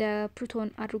ልክ እንደ ፕሮቶን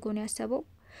አድርጎ ነው ያሰበው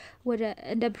ወደ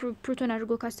እንደ ፕሮቶን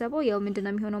አድርጎ ካሰበው ያው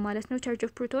ምንድነው የሚሆነው ማለት ነው charge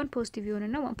of proton positive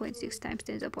ይሆንና 1.6 times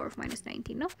 10 to the power of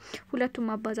 -19 ነው ሁለቱም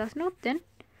ማባዛት ነው then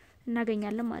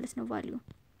እናገኛለን ማለት ነው ቫልዩ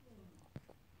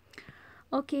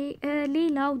Okay,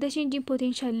 ሌላው the changing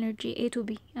potential energy A to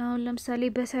B አሁን ለምሳሌ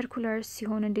በሰርኩላር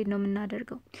ሲሆን እንዴት ነው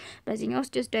የምናደርገው? በዚህኛው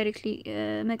ውስጥ just directly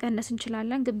መቀነስ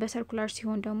እንችላለን ግን በሰርኩላር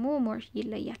ሲሆን ደግሞ more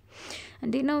ይለያል።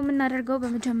 እንዴት ነው የምናደርገው?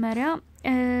 በመጀመሪያ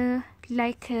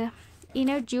like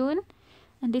ኢነርጂውን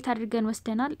እንዴት አድርገን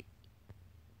ወስደናል?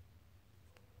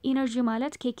 ኢነርጂ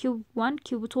ማለት k cube 1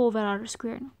 cube 2 over r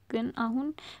square ነው። ግን አሁን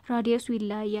ራዲየሱ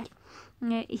ይለያያል።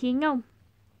 ይሄኛው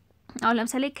አሁን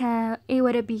ለምሳሌ ከA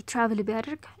ወደ B ትራቭል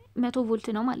ቢያደርግ 100 ቮልት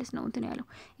ነው ማለት ነው እንትን ያለው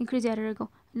ኢንክሪዝ ያደረገው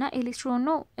እና ኤሌክትሮን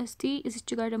ነው። እስቲ እዚች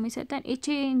ጋር ደግሞ ይሰጣን a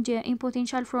change in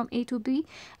potential from A to B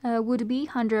would be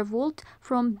 100 volt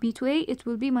from B to A it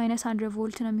will be minus 100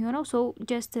 volt ነው የሚሆነው so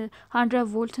just 100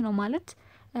 volt ነው ማለት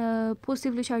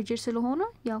positively charged ስለሆነ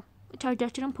ያው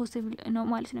ቻርጃችንም ፖዚቲቭ ነው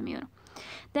ማለት ነው የሚሆነው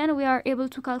then we are able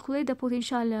to calculate the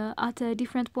potential at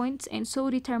different points and so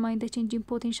determine the changing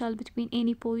potential between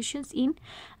any positions in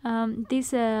this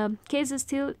case is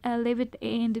still labeled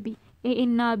A and B A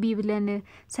እና B ብለን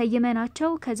ሰየመናቸው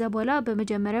ከዛ በኋላ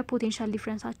በመጀመሪያ ፖቴንሻል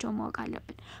ዲፈረንሳቸው ማወቅ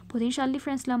አለብን ፖቴንሻል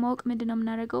ዲፈረንስ ለማወቅ ምንድነው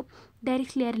የምናደርገው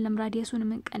ዳይሬክትሊ አይደለም ራዲየሱን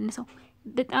የምንቀንሰው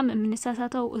በጣም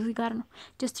የምንሳሳተው እዚህ ጋር ነው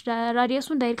just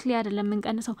ራዲየሱን ዳይሬክትሊ አይደለም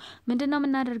የምንቀንሰው ምንድነው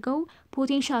የምናደርገው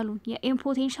ፖቴንሻሉን የኤም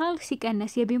ፖቴንሻል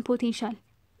ሲቀነስ የቢም ፖቴንሻል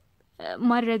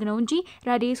ማድረግ ነው እንጂ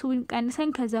ራዲየሱን ቀንሰን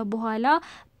ከዛ በኋላ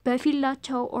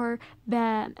በፊላቸው or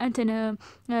በእንትን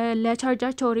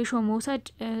ለቻርጃቸው ሬሾ መውሰድ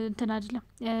እንትን አይደለም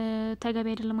ተገቢ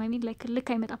አይደለም I mean like ልክ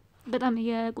አይመጣም በጣም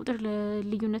የቁጥር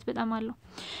ልዩነት በጣም አለው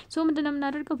ሶ ምንድነው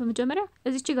የምናደርገው በመጀመሪያ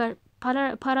እዚች ጋር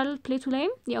ፓራለል ፕሌቱ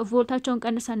ላይም ያው ቮልታቸውን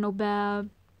ቀንሰን ነው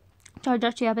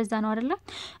በቻርጃቸው ያበዛ ነው አይደለ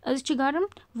እዚች ጋርም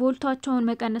ቮልታቸውን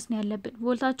መቀነስ ነው ያለብን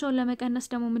ቮልታቸውን ለመቀነስ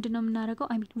ደግሞ ምንድነው የምናደርገው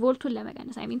I mean ቮልቱን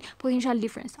ለመቀነስ I mean ፖቴንሻል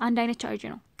ዲፈረንስ አንድ አይነት ቻርጅ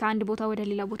ነው ከአንድ ቦታ ወደ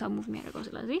ሌላ ቦታ ሙቭ የሚያደርገው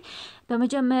ስለዚህ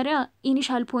በመጀመሪያ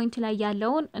ኢኒሻል ፖይንት ላይ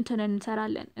ያለውን እንትን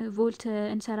እንሰራለን ቮልት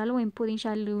እንሰራለን ወይም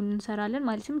ፖቴንሻል እንሰራለን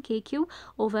ማለትም kq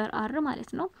over r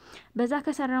ማለት ነው በዛ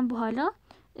ከሰራን በኋላ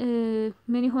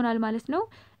ምን ይሆናል ማለት ነው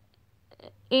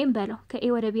ኤም በለው ከኤ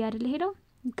ወደ ቢ አይደል ሄደው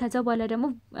ከዛ በኋላ ደግሞ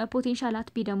ፖቴንሻል አት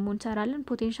ቢ ደግሞ እንሰራለን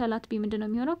ፖቴንሻል አት ቢ ምንድነው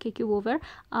የሚሆነው kq over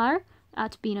r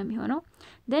at b ነው የሚሆነው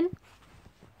then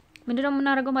ምንድነው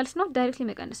የምናደርገው ማለት ነው ዳይሬክትሊ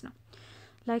መቀነስ ነው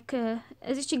like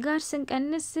እዚች ጋር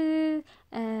ስንቀንስ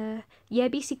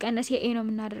የቢ ሲቀነስ የኤ ነው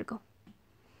የምናደርገው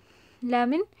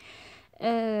ለምን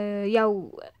ያው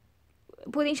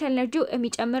ፖቴንሻል ኤነርጂው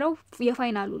የሚጨምረው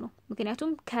የፋይናሉ ነው ምክንያቱም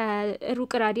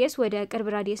ከሩቅ ራዲየስ ወደ ቅርብ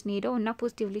ራዲየስ ነው ሄደው እና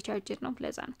ፖዚቲቭሊ ቻርጅድ ነው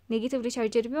ለዛ ነው ኔጌቲቭሊ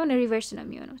ቻርጅድ ቢሆን ሪቨርስ ነው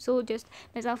የሚሆነው ሶ ጀስት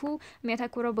መጻፉ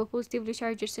የሚያተኩረው በፖዚቲቭሊ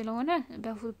ቻርጅድ ስለሆነ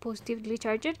በፖዚቲቭሊ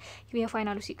ቻርጅድ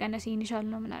የፋይናሉ ሲቀነስ ኢኒሻል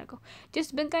ነው የምናደርገው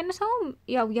ጀስት ብንቀንሰው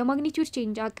ያው የማግኒቲዩድ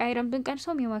ቼንጅ አቃይረን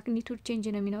ብንቀንሰው የማግኒቲዩድ ቼንጅ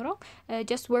ነው የሚኖረው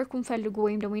ጀስት ወርኩን ፈልጉ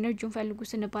ወይም ደግሞ ኢነርጂውን ፈልጉ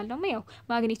ስንባል ደግሞ ያው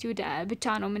ማግኒቲዩድ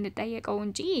ብቻ ነው የምንጠየቀው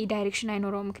እንጂ ዳይሬክሽን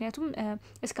አይኖረው ምክንያቱም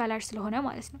ስካላር ስለሆነ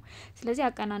ማለት ነው ስለዚህ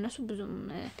አቀናነሱ ብዙም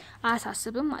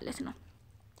አሳስብም ማለት ነው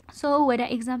ሶ ወደ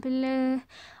ኤግዛምፕል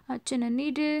አችን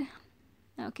እንሂድ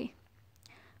ኦኬ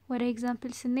ወደ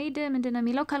ኤግዛምፕል ስንሄድ ምንድነው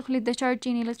የሚለው calculate the charge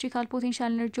in electrical potential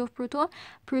energy of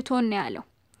proton ነው ያለው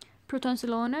ፕሮቶን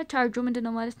ስለሆነ ቻርጁ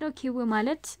ምንድነው ማለት ነው q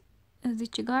ማለት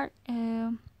እዚች ጋር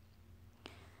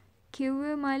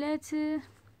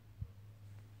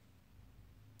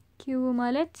q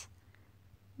ማለት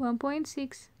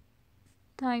 1.6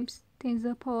 times 10 to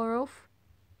the power of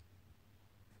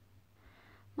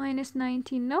minus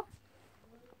 19 ነው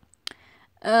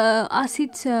as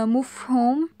it move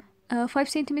from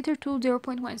 5 cm to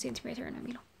 0.1 cm ነው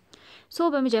የሚለው ሶ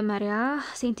በመጀመሪያ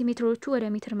ሴንቲሜትሮቹ ወደ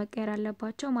ሜትር መቀየር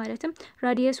አለባቸው ማለትም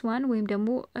ራዲየስ 1 ወይም ደግሞ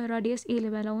ራዲየስ a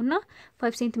ልበላውና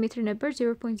 5 cm ነበር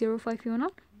 0.05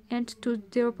 ይሆናል and to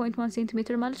 0.1 cm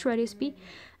ማለት ራዲየስ b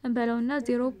እንበላውና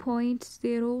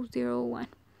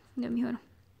 0.001 ነው የሚሆነው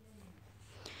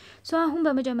ሶ አሁን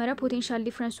በመጀመሪያ ፖቴንሻል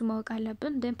ዲፈረንሱን ማወቅ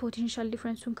አለብን then ፖቴንሻል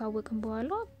ዲፈረንሱን ካወቅን በኋላ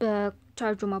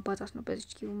በቻርጁ ማባዛት ነው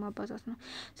በዚች ኪው ማባዛት ነው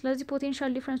ስለዚህ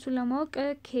ፖቴንሻል ዲፈረንሱን ለማወቅ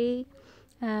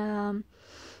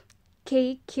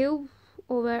kq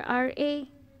over ra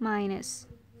minus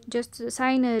just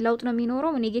ሳይን ለውጥ ነው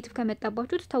የሚኖረው ኔጌቲቭ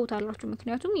ከመጣባችሁ ተውታላችሁ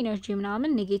ምክንያቱም ኢነርጂ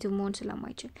ምናምን ኔጌቲቭ መሆን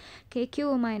ስለማይችል kq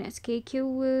minus kq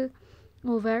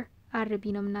over rb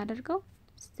ነው የምናደርገው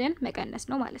then መቀነስ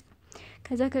ነው ማለት ነው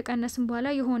ከዛ ከቀነስን በኋላ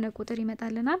የሆነ ቁጥር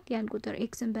ይመጣልናል ያን ቁጥር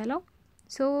x እንበለው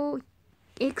ሶ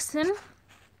xን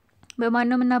በማን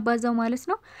ነው እናባዛው ማለት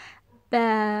ነው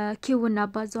በq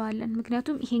እናባዛዋለን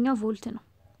ምክንያቱም ይሄኛው ቮልት ነው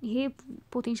ይሄ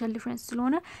ፖቴንሻል ዲፈረንስ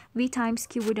ስለሆነ v times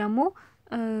q ደግሞ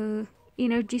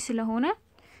ኢነርጂ ስለሆነ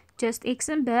just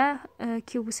xን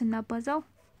በq ስናባዛው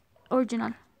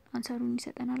ኦሪጂናል አንሰሩን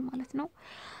ይሰጠናል ማለት ነው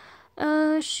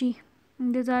እሺ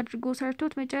እንደዛ አድርጎ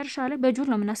ሰርቶት መጨረሻ ላይ በጁል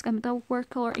ነው የምናስቀምጠው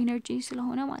work or energy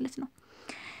ስለሆነ ማለት ነው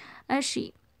እሺ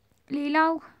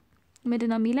ሌላው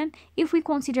ምንድነው የሚለን if we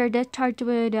consider the charge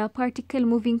with the particle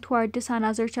moving toward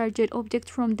another charged object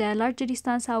from the large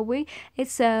distance away,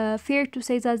 it's fair to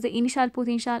say that the initial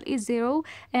potential is zero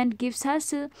and gives us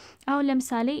አሁን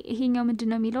ለምሳሌ ይሄኛው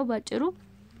ምንድነው የሚለው ባጭሩ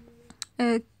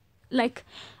like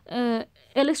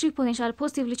electric potential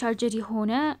positively charged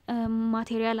የሆነ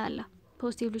ማቴሪያል አለ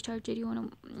positively charged የሆነ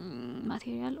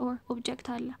ማቴሪያል or object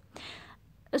አለ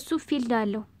እሱ ፊልድ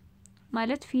አለው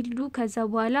ማለት ፊልዱ ከዛ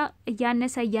በኋላ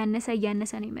እያነሰ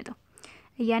ነው የሚመጣው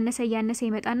እያነሰ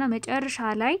ይመጣና መጨረሻ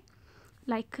ላይ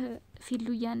ላይክ ፊልዱ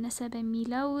እያነሰ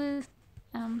በሚለው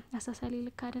አሳሳሊ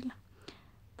ልክ አይደለም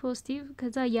ፖዚቲቭ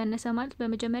ከዛ እያነሰ ማለት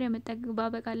በመጀመሪያ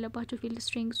መጠባበቅ አለባቸው ፊልድ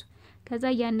ስትሪንግስ ከዛ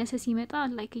እያነሰ ሲመጣ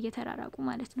ላይክ እየተራራቁ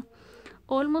ማለት ነው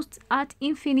almost at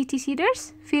infinity ሲደርስ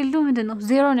ፊልዱ ምንድነው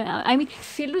ዜሮ ነው አይ ሚን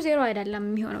ፊልዱ ዜሮ አይደለም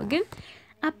የሚሆነው ግን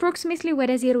approximately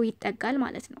ወደ 0 ይጠጋል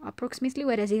ማለት ነው approximately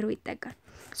ወደ 0 ይጠጋል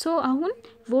ሶ አሁን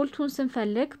ቮልቱን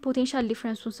ስንፈልግ ፖቴንሻል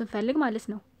ዲፈረንሱን ስንፈልግ ማለት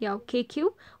ነው ያው kq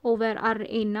over ra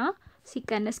እና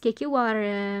ሲቀነስ kq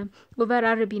over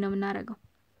rb ነው የምናደርገው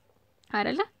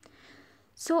አይደለ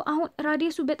ሶ አሁን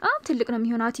ራዲየሱ በጣም ትልቅ ነው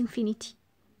የሚሆነው at infinity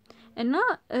እና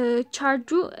ቻርጁ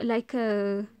ላይክ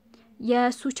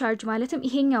የሱ ቻርጅ ማለትም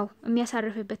ይሄኛው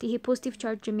የሚያሳርፍበት ይሄ ፖዚቲቭ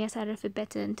ቻርጅ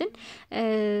የሚያሳርፍበት እንትን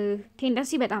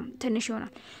ቴንደንሲ በጣም ትንሽ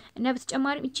ይሆናል እና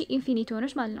በተጨማሪም እቺ ኢንፊኒቲ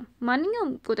ሆነች ማለት ነው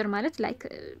ማንኛውም ቁጥር ማለት ላይክ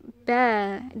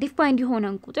በዲፋይንድ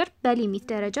የሆነን ቁጥር በሊሚት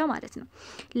ደረጃ ማለት ነው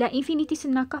ለኢንፊኒቲ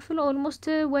ስናካፍለው ኦልሞስት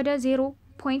ወደ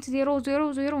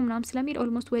 0.000 ምናምን ስለሚል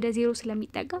ኦልሞስት ወደ 0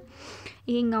 ስለሚጠጋ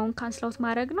ይሄኛውን ካንስል አውት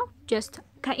ማድረግ ነው ጀስት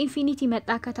ከኢንፊኒቲ መጣ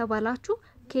ከተባላችሁ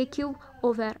kq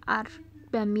over r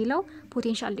በሚለው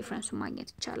ፖቴንሻል ዲፈረንሱ ማግኘት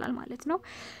ይቻላል ማለት ነው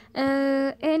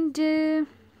and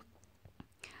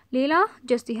ሌላ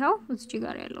just ይሄው እዚህ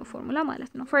ጋር ያለው ፎርሙላ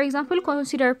ማለት ነው for example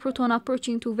consider proton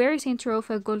approaching to very center of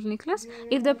a gold nucleus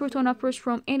if the proton approach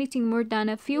from anything more than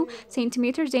a few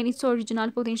centimeters then its original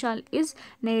potential is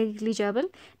negligible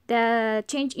the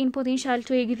change in potential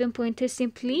to a given point is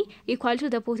simply equal to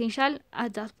the potential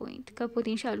at that point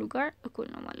ከፖቴንሻሉ ጋር እኩል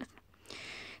ነው ማለት ነው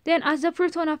Then as the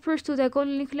proton approaches to the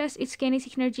gold nucleus, its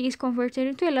kinetic energy is converted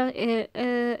into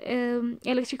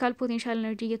electrical potential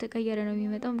energy እየተቀየረ ነው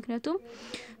የሚመጣው ምክንያቱም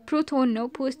ፕሮቶን ነው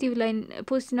ፖዚቲቭ ላይን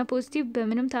ፖዚቲቭ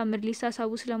በምንም ታምር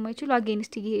ሊሳሳቡ ስለማይችሉ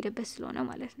አጌንስት እየሄደበት ስለሆነ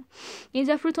ማለት ነው In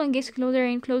the proton gets closer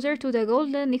and closer to the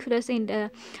gold nucleus and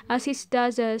as it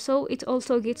does so it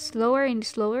also gets slower and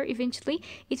slower eventually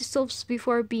it stops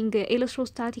before being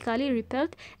electrostatically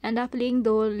repelled and applying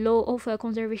the law of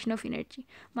conservation of energy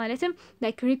ማለትም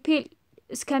like repel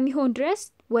እስከሚሆን ድረስ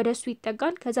ወደሱ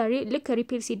ይጠጋል ከዛ ልክ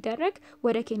ሪፔል ሲደረግ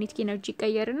ወደ kinetic energy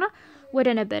ይቀየርና ወደ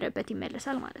ነበረበት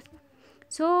ይመለሳል ማለት ነው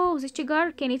ሶ እዚች ጋር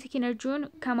kinetic energy-ን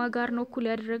ከማጋር ነው እኩል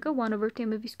ያደረገው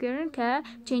 1/10^2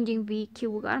 ከchanging vq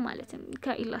ጋር ማለት ነው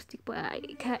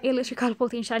ከኤሌክትሪካል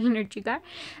ፖቴንሻል ኤነርጂ ጋር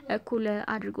እኩል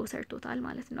አድርጎ ሰርቶታል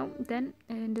ማለት ነው then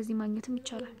እንደዚህ ማግኘትም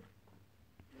ይቻላል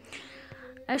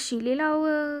እሺ ሌላው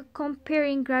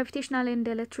comparing gravitational and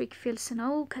electric fields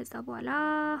ነው ከዛ በኋላ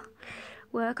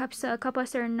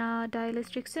ካፓሲተር እና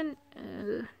ዳይኤሌክትሪክስን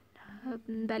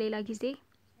በሌላ ጊዜ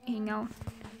ይሄኛው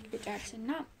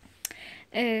ልጨርስና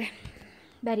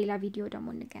በሌላ ቪዲዮ ደግሞ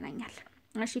እንገናኛለን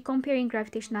እሺ comparing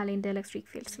gravitational and electric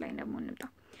fields ላይ ደግሞ እንምጣ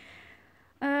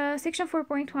Section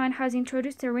 4.1 has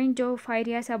introduced a range of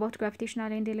ideas about gravitational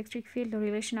and electric field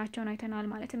relationaቸውን አይተናል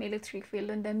ማለትም electric field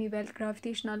እንደሚበልጥ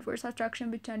gravitational force attraction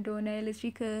ብቻ እንደሆነ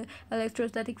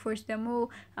electrostatic force ደግሞ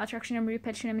attraction and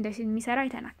repulsion እንደሚሰራ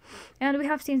አይተናል and we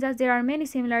have seen that there are many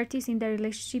similarities in the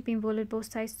relationship involved both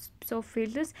sides of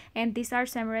fields and these are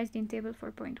summarized in table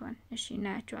 4.1 እሺ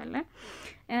እናያቸዋለን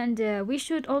and we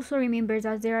should also remember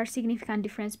that there are significant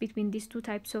difference between these two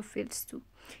types of fields too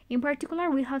In particular,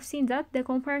 we have seen that the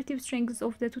comparative strengths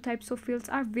of the two types of fields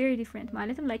are very different.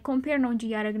 ማለትም like compare ነው እንጂ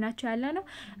ያረግናቸው ያለ ነው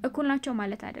እኩል ናቸው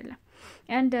ማለት አይደለም.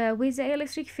 And with the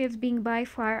electric field being by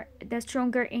far the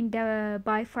stronger and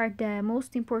by far the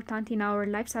most important in our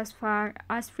lives as far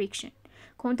as friction,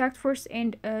 contact force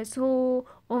and so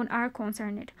on are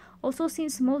concerned. Also,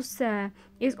 since most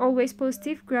is always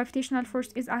positive, gravitational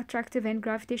force is attractive and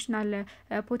gravitational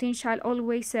potential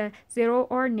always zero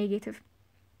or negative.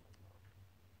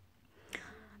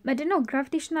 ምንድነው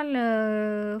gravitational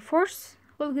force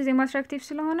ሁልጊዜ አትራክቲቭ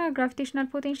ስለሆነ gravitational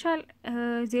potential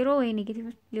ዜሮ ወይ ኔጌቲቭ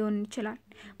ሊሆን ይችላል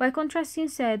by contrast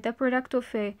since the product of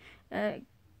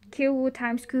q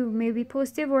times q may be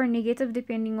positive or negative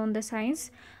depending on the signs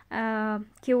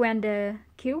q and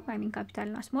q I mean capital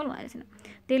and small ማለት ነው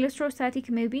the electrostatic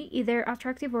may be either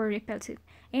attractive or repulsive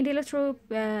and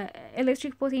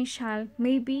electric potential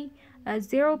may be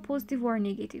zero positive or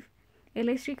negative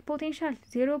electric potential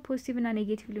zero positive እና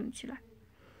negative ሊሆን ይችላል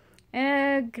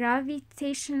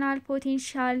gravitational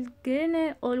potential ግን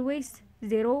always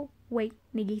 0 ወይ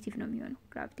ኔጌቲቭ ነው የሚሆነው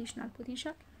gravitational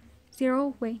potential 0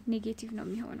 ወይ ኔጌቲቭ ነው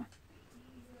የሚሆነው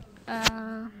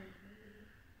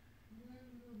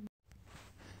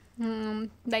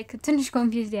like ትንሽ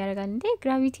confused ያደርጋል እንዴ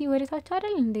gravity ወደ ታች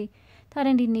አይደል እንዴ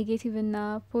ታዲያ እንዴ ኔጌቲቭ እና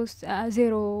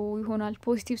ዜሮ ይሆናል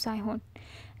ፖዚቲቭ ሳይሆን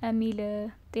ሚል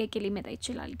ጥያቄ ሊመጣ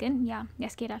ይችላል ግን ያ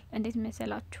ያስኬዳል እንዴት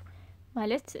መሰላችሁ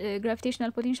ማለት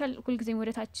gravitational potential ሁሉ ጊዜ ወደ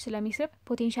ታች ስለሚስብ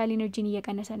potential energy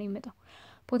እየቀነሰ ነው የሚመጣው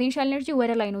potential energy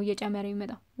ወደ ላይ ነው እየጨመረ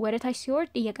የሚመጣው ወደ ታች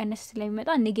ሲወርድ እየቀነሰ ስለሚመጣ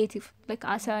ኔጌቲቭ like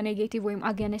as a negative ወይም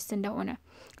against እንደሆነ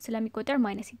ስለሚቆጠር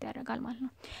ማይነስ ይደረጋል ማለት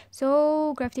ነው so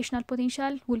gravitational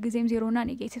potential ሁሉ ጊዜም ዜሮ እና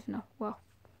ኔጌቲቭ ነው ዋው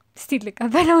still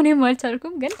ልቀበለው ነው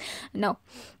ማልቻልኩም ግን ነው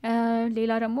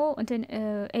ሌላ ደግሞ እንትን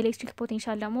electric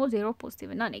potential ደግሞ ዜሮ ፖዚቲቭ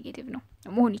እና ኔጌቲቭ ነው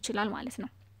መሆን ይችላል ማለት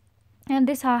ነው and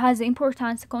this has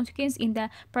important consequence in the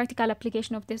practical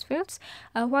application of these fields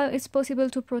while it's possible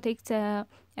to protect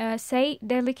say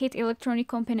delicate electronic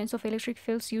components of electric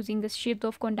fields using a shield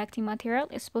of conducting material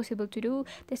it's possible to do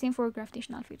the same for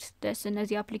gravitational fields this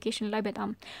እነዚህ application ላይ በጣም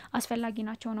አስፈላጊ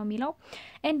ናቸው ነው የሚለው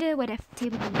and ወደ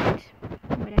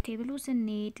ቴብሉ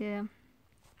ስንሄድ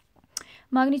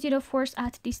magnitude of force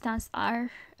at distance r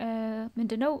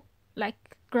ምንድነው like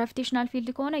gravitational field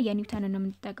ከሆነ የኒውተን ነው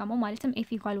የምንጠቀመው ማለትም F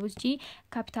 = G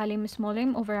capital M small m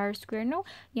over r square ነው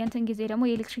ያንተን ጊዜ ደግሞ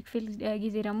የኤሌክትሪክ ፊልድ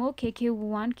ጊዜ ደግሞ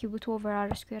KQ1 Q2 over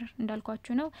r square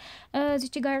እንዳልኳችሁ ነው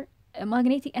እዚች ጋር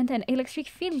magnetic እንትን ኤሌክትሪክ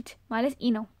ፊልድ ማለት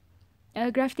E ነው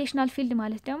gravitational field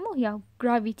ማለት ደግሞ ያው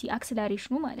gravity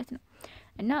acceleration ማለት ነው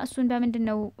እና እሱን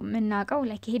በመንድነው ምናቀው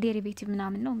like ይሄ ዴሪቬቲቭ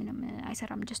ምናምን ነው ምንም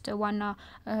አይሰራም just ዋና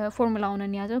ፎርሙላውን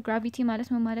እንያዘው gravity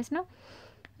ማለት ምን ማለት ነው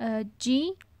G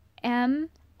m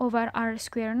over r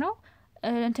square ነው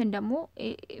እንትን ደግሞ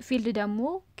ፊልድ ደግሞ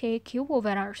k cube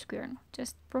over r square ነው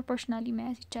just proportionally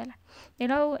መያዝ ይቻላል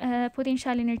ሌላው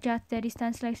potential energy at the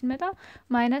distance ላይ ስንመጣ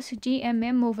minus g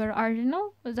mm over r ነው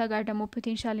እዛ ጋር ደግሞ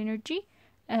potential energy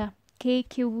k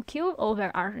cube over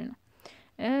r ነው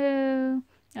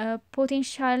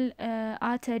potential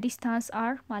at a distance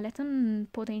r ማለትም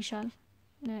potential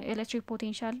electric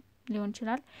potential ሊሆን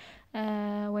ይችላል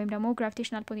ወይም ደግሞ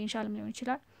gravitational potential ሊሆን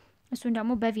ይችላል እሱን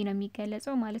ደግሞ በv ነው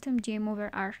የሚገለጸው ማለትም gm over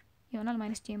r ይሆናል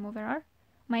 -gm over r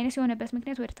ማይነስ የሆነበት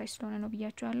ምክንያት ወደ ታች ስለሆነ ነው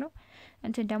ብያችኋለሁ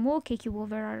እንትን ደግሞ k cube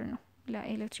over r ነው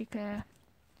ለኤሌክትሪክ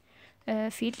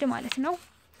ፊልድ ማለት ነው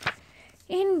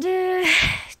and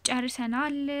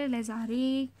ጨርሰናል ለዛሬ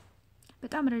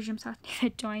በጣም ረጅም ሰዓት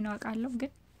ፈጀው አይነው አቃለሁ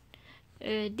ግን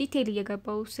ዲቴል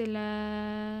እየገባው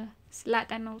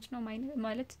ስላጠናውት ነው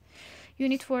ማለት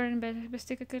ዩኒት 4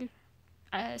 በስተክክል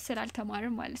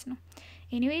ስላልተማረም ማለት ነው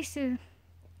anyways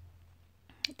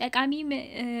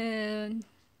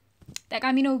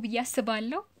ጠቃሚ ነው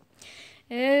ብያስባለሁ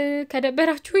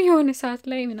ከደበራችሁ የሆነ ሰዓት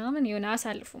ላይ ምናምን የሆነ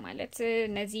አሳልፉ ማለት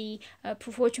እነዚህ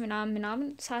ፕሩፎች ምናምን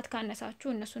ሰዓት ካነሳችሁ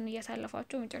እነሱን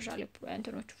እያሳለፋችሁ መጨረሻ ላይ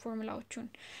እንትኖቹ ፎርሙላዎቹን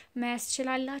መያዝ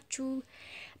ይችላልላችሁ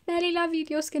በሌላ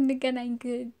ቪዲዮ እስክንገናኝ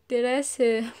ድረስ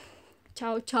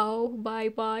ቻው ቻው ባይ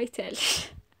ባይ ተል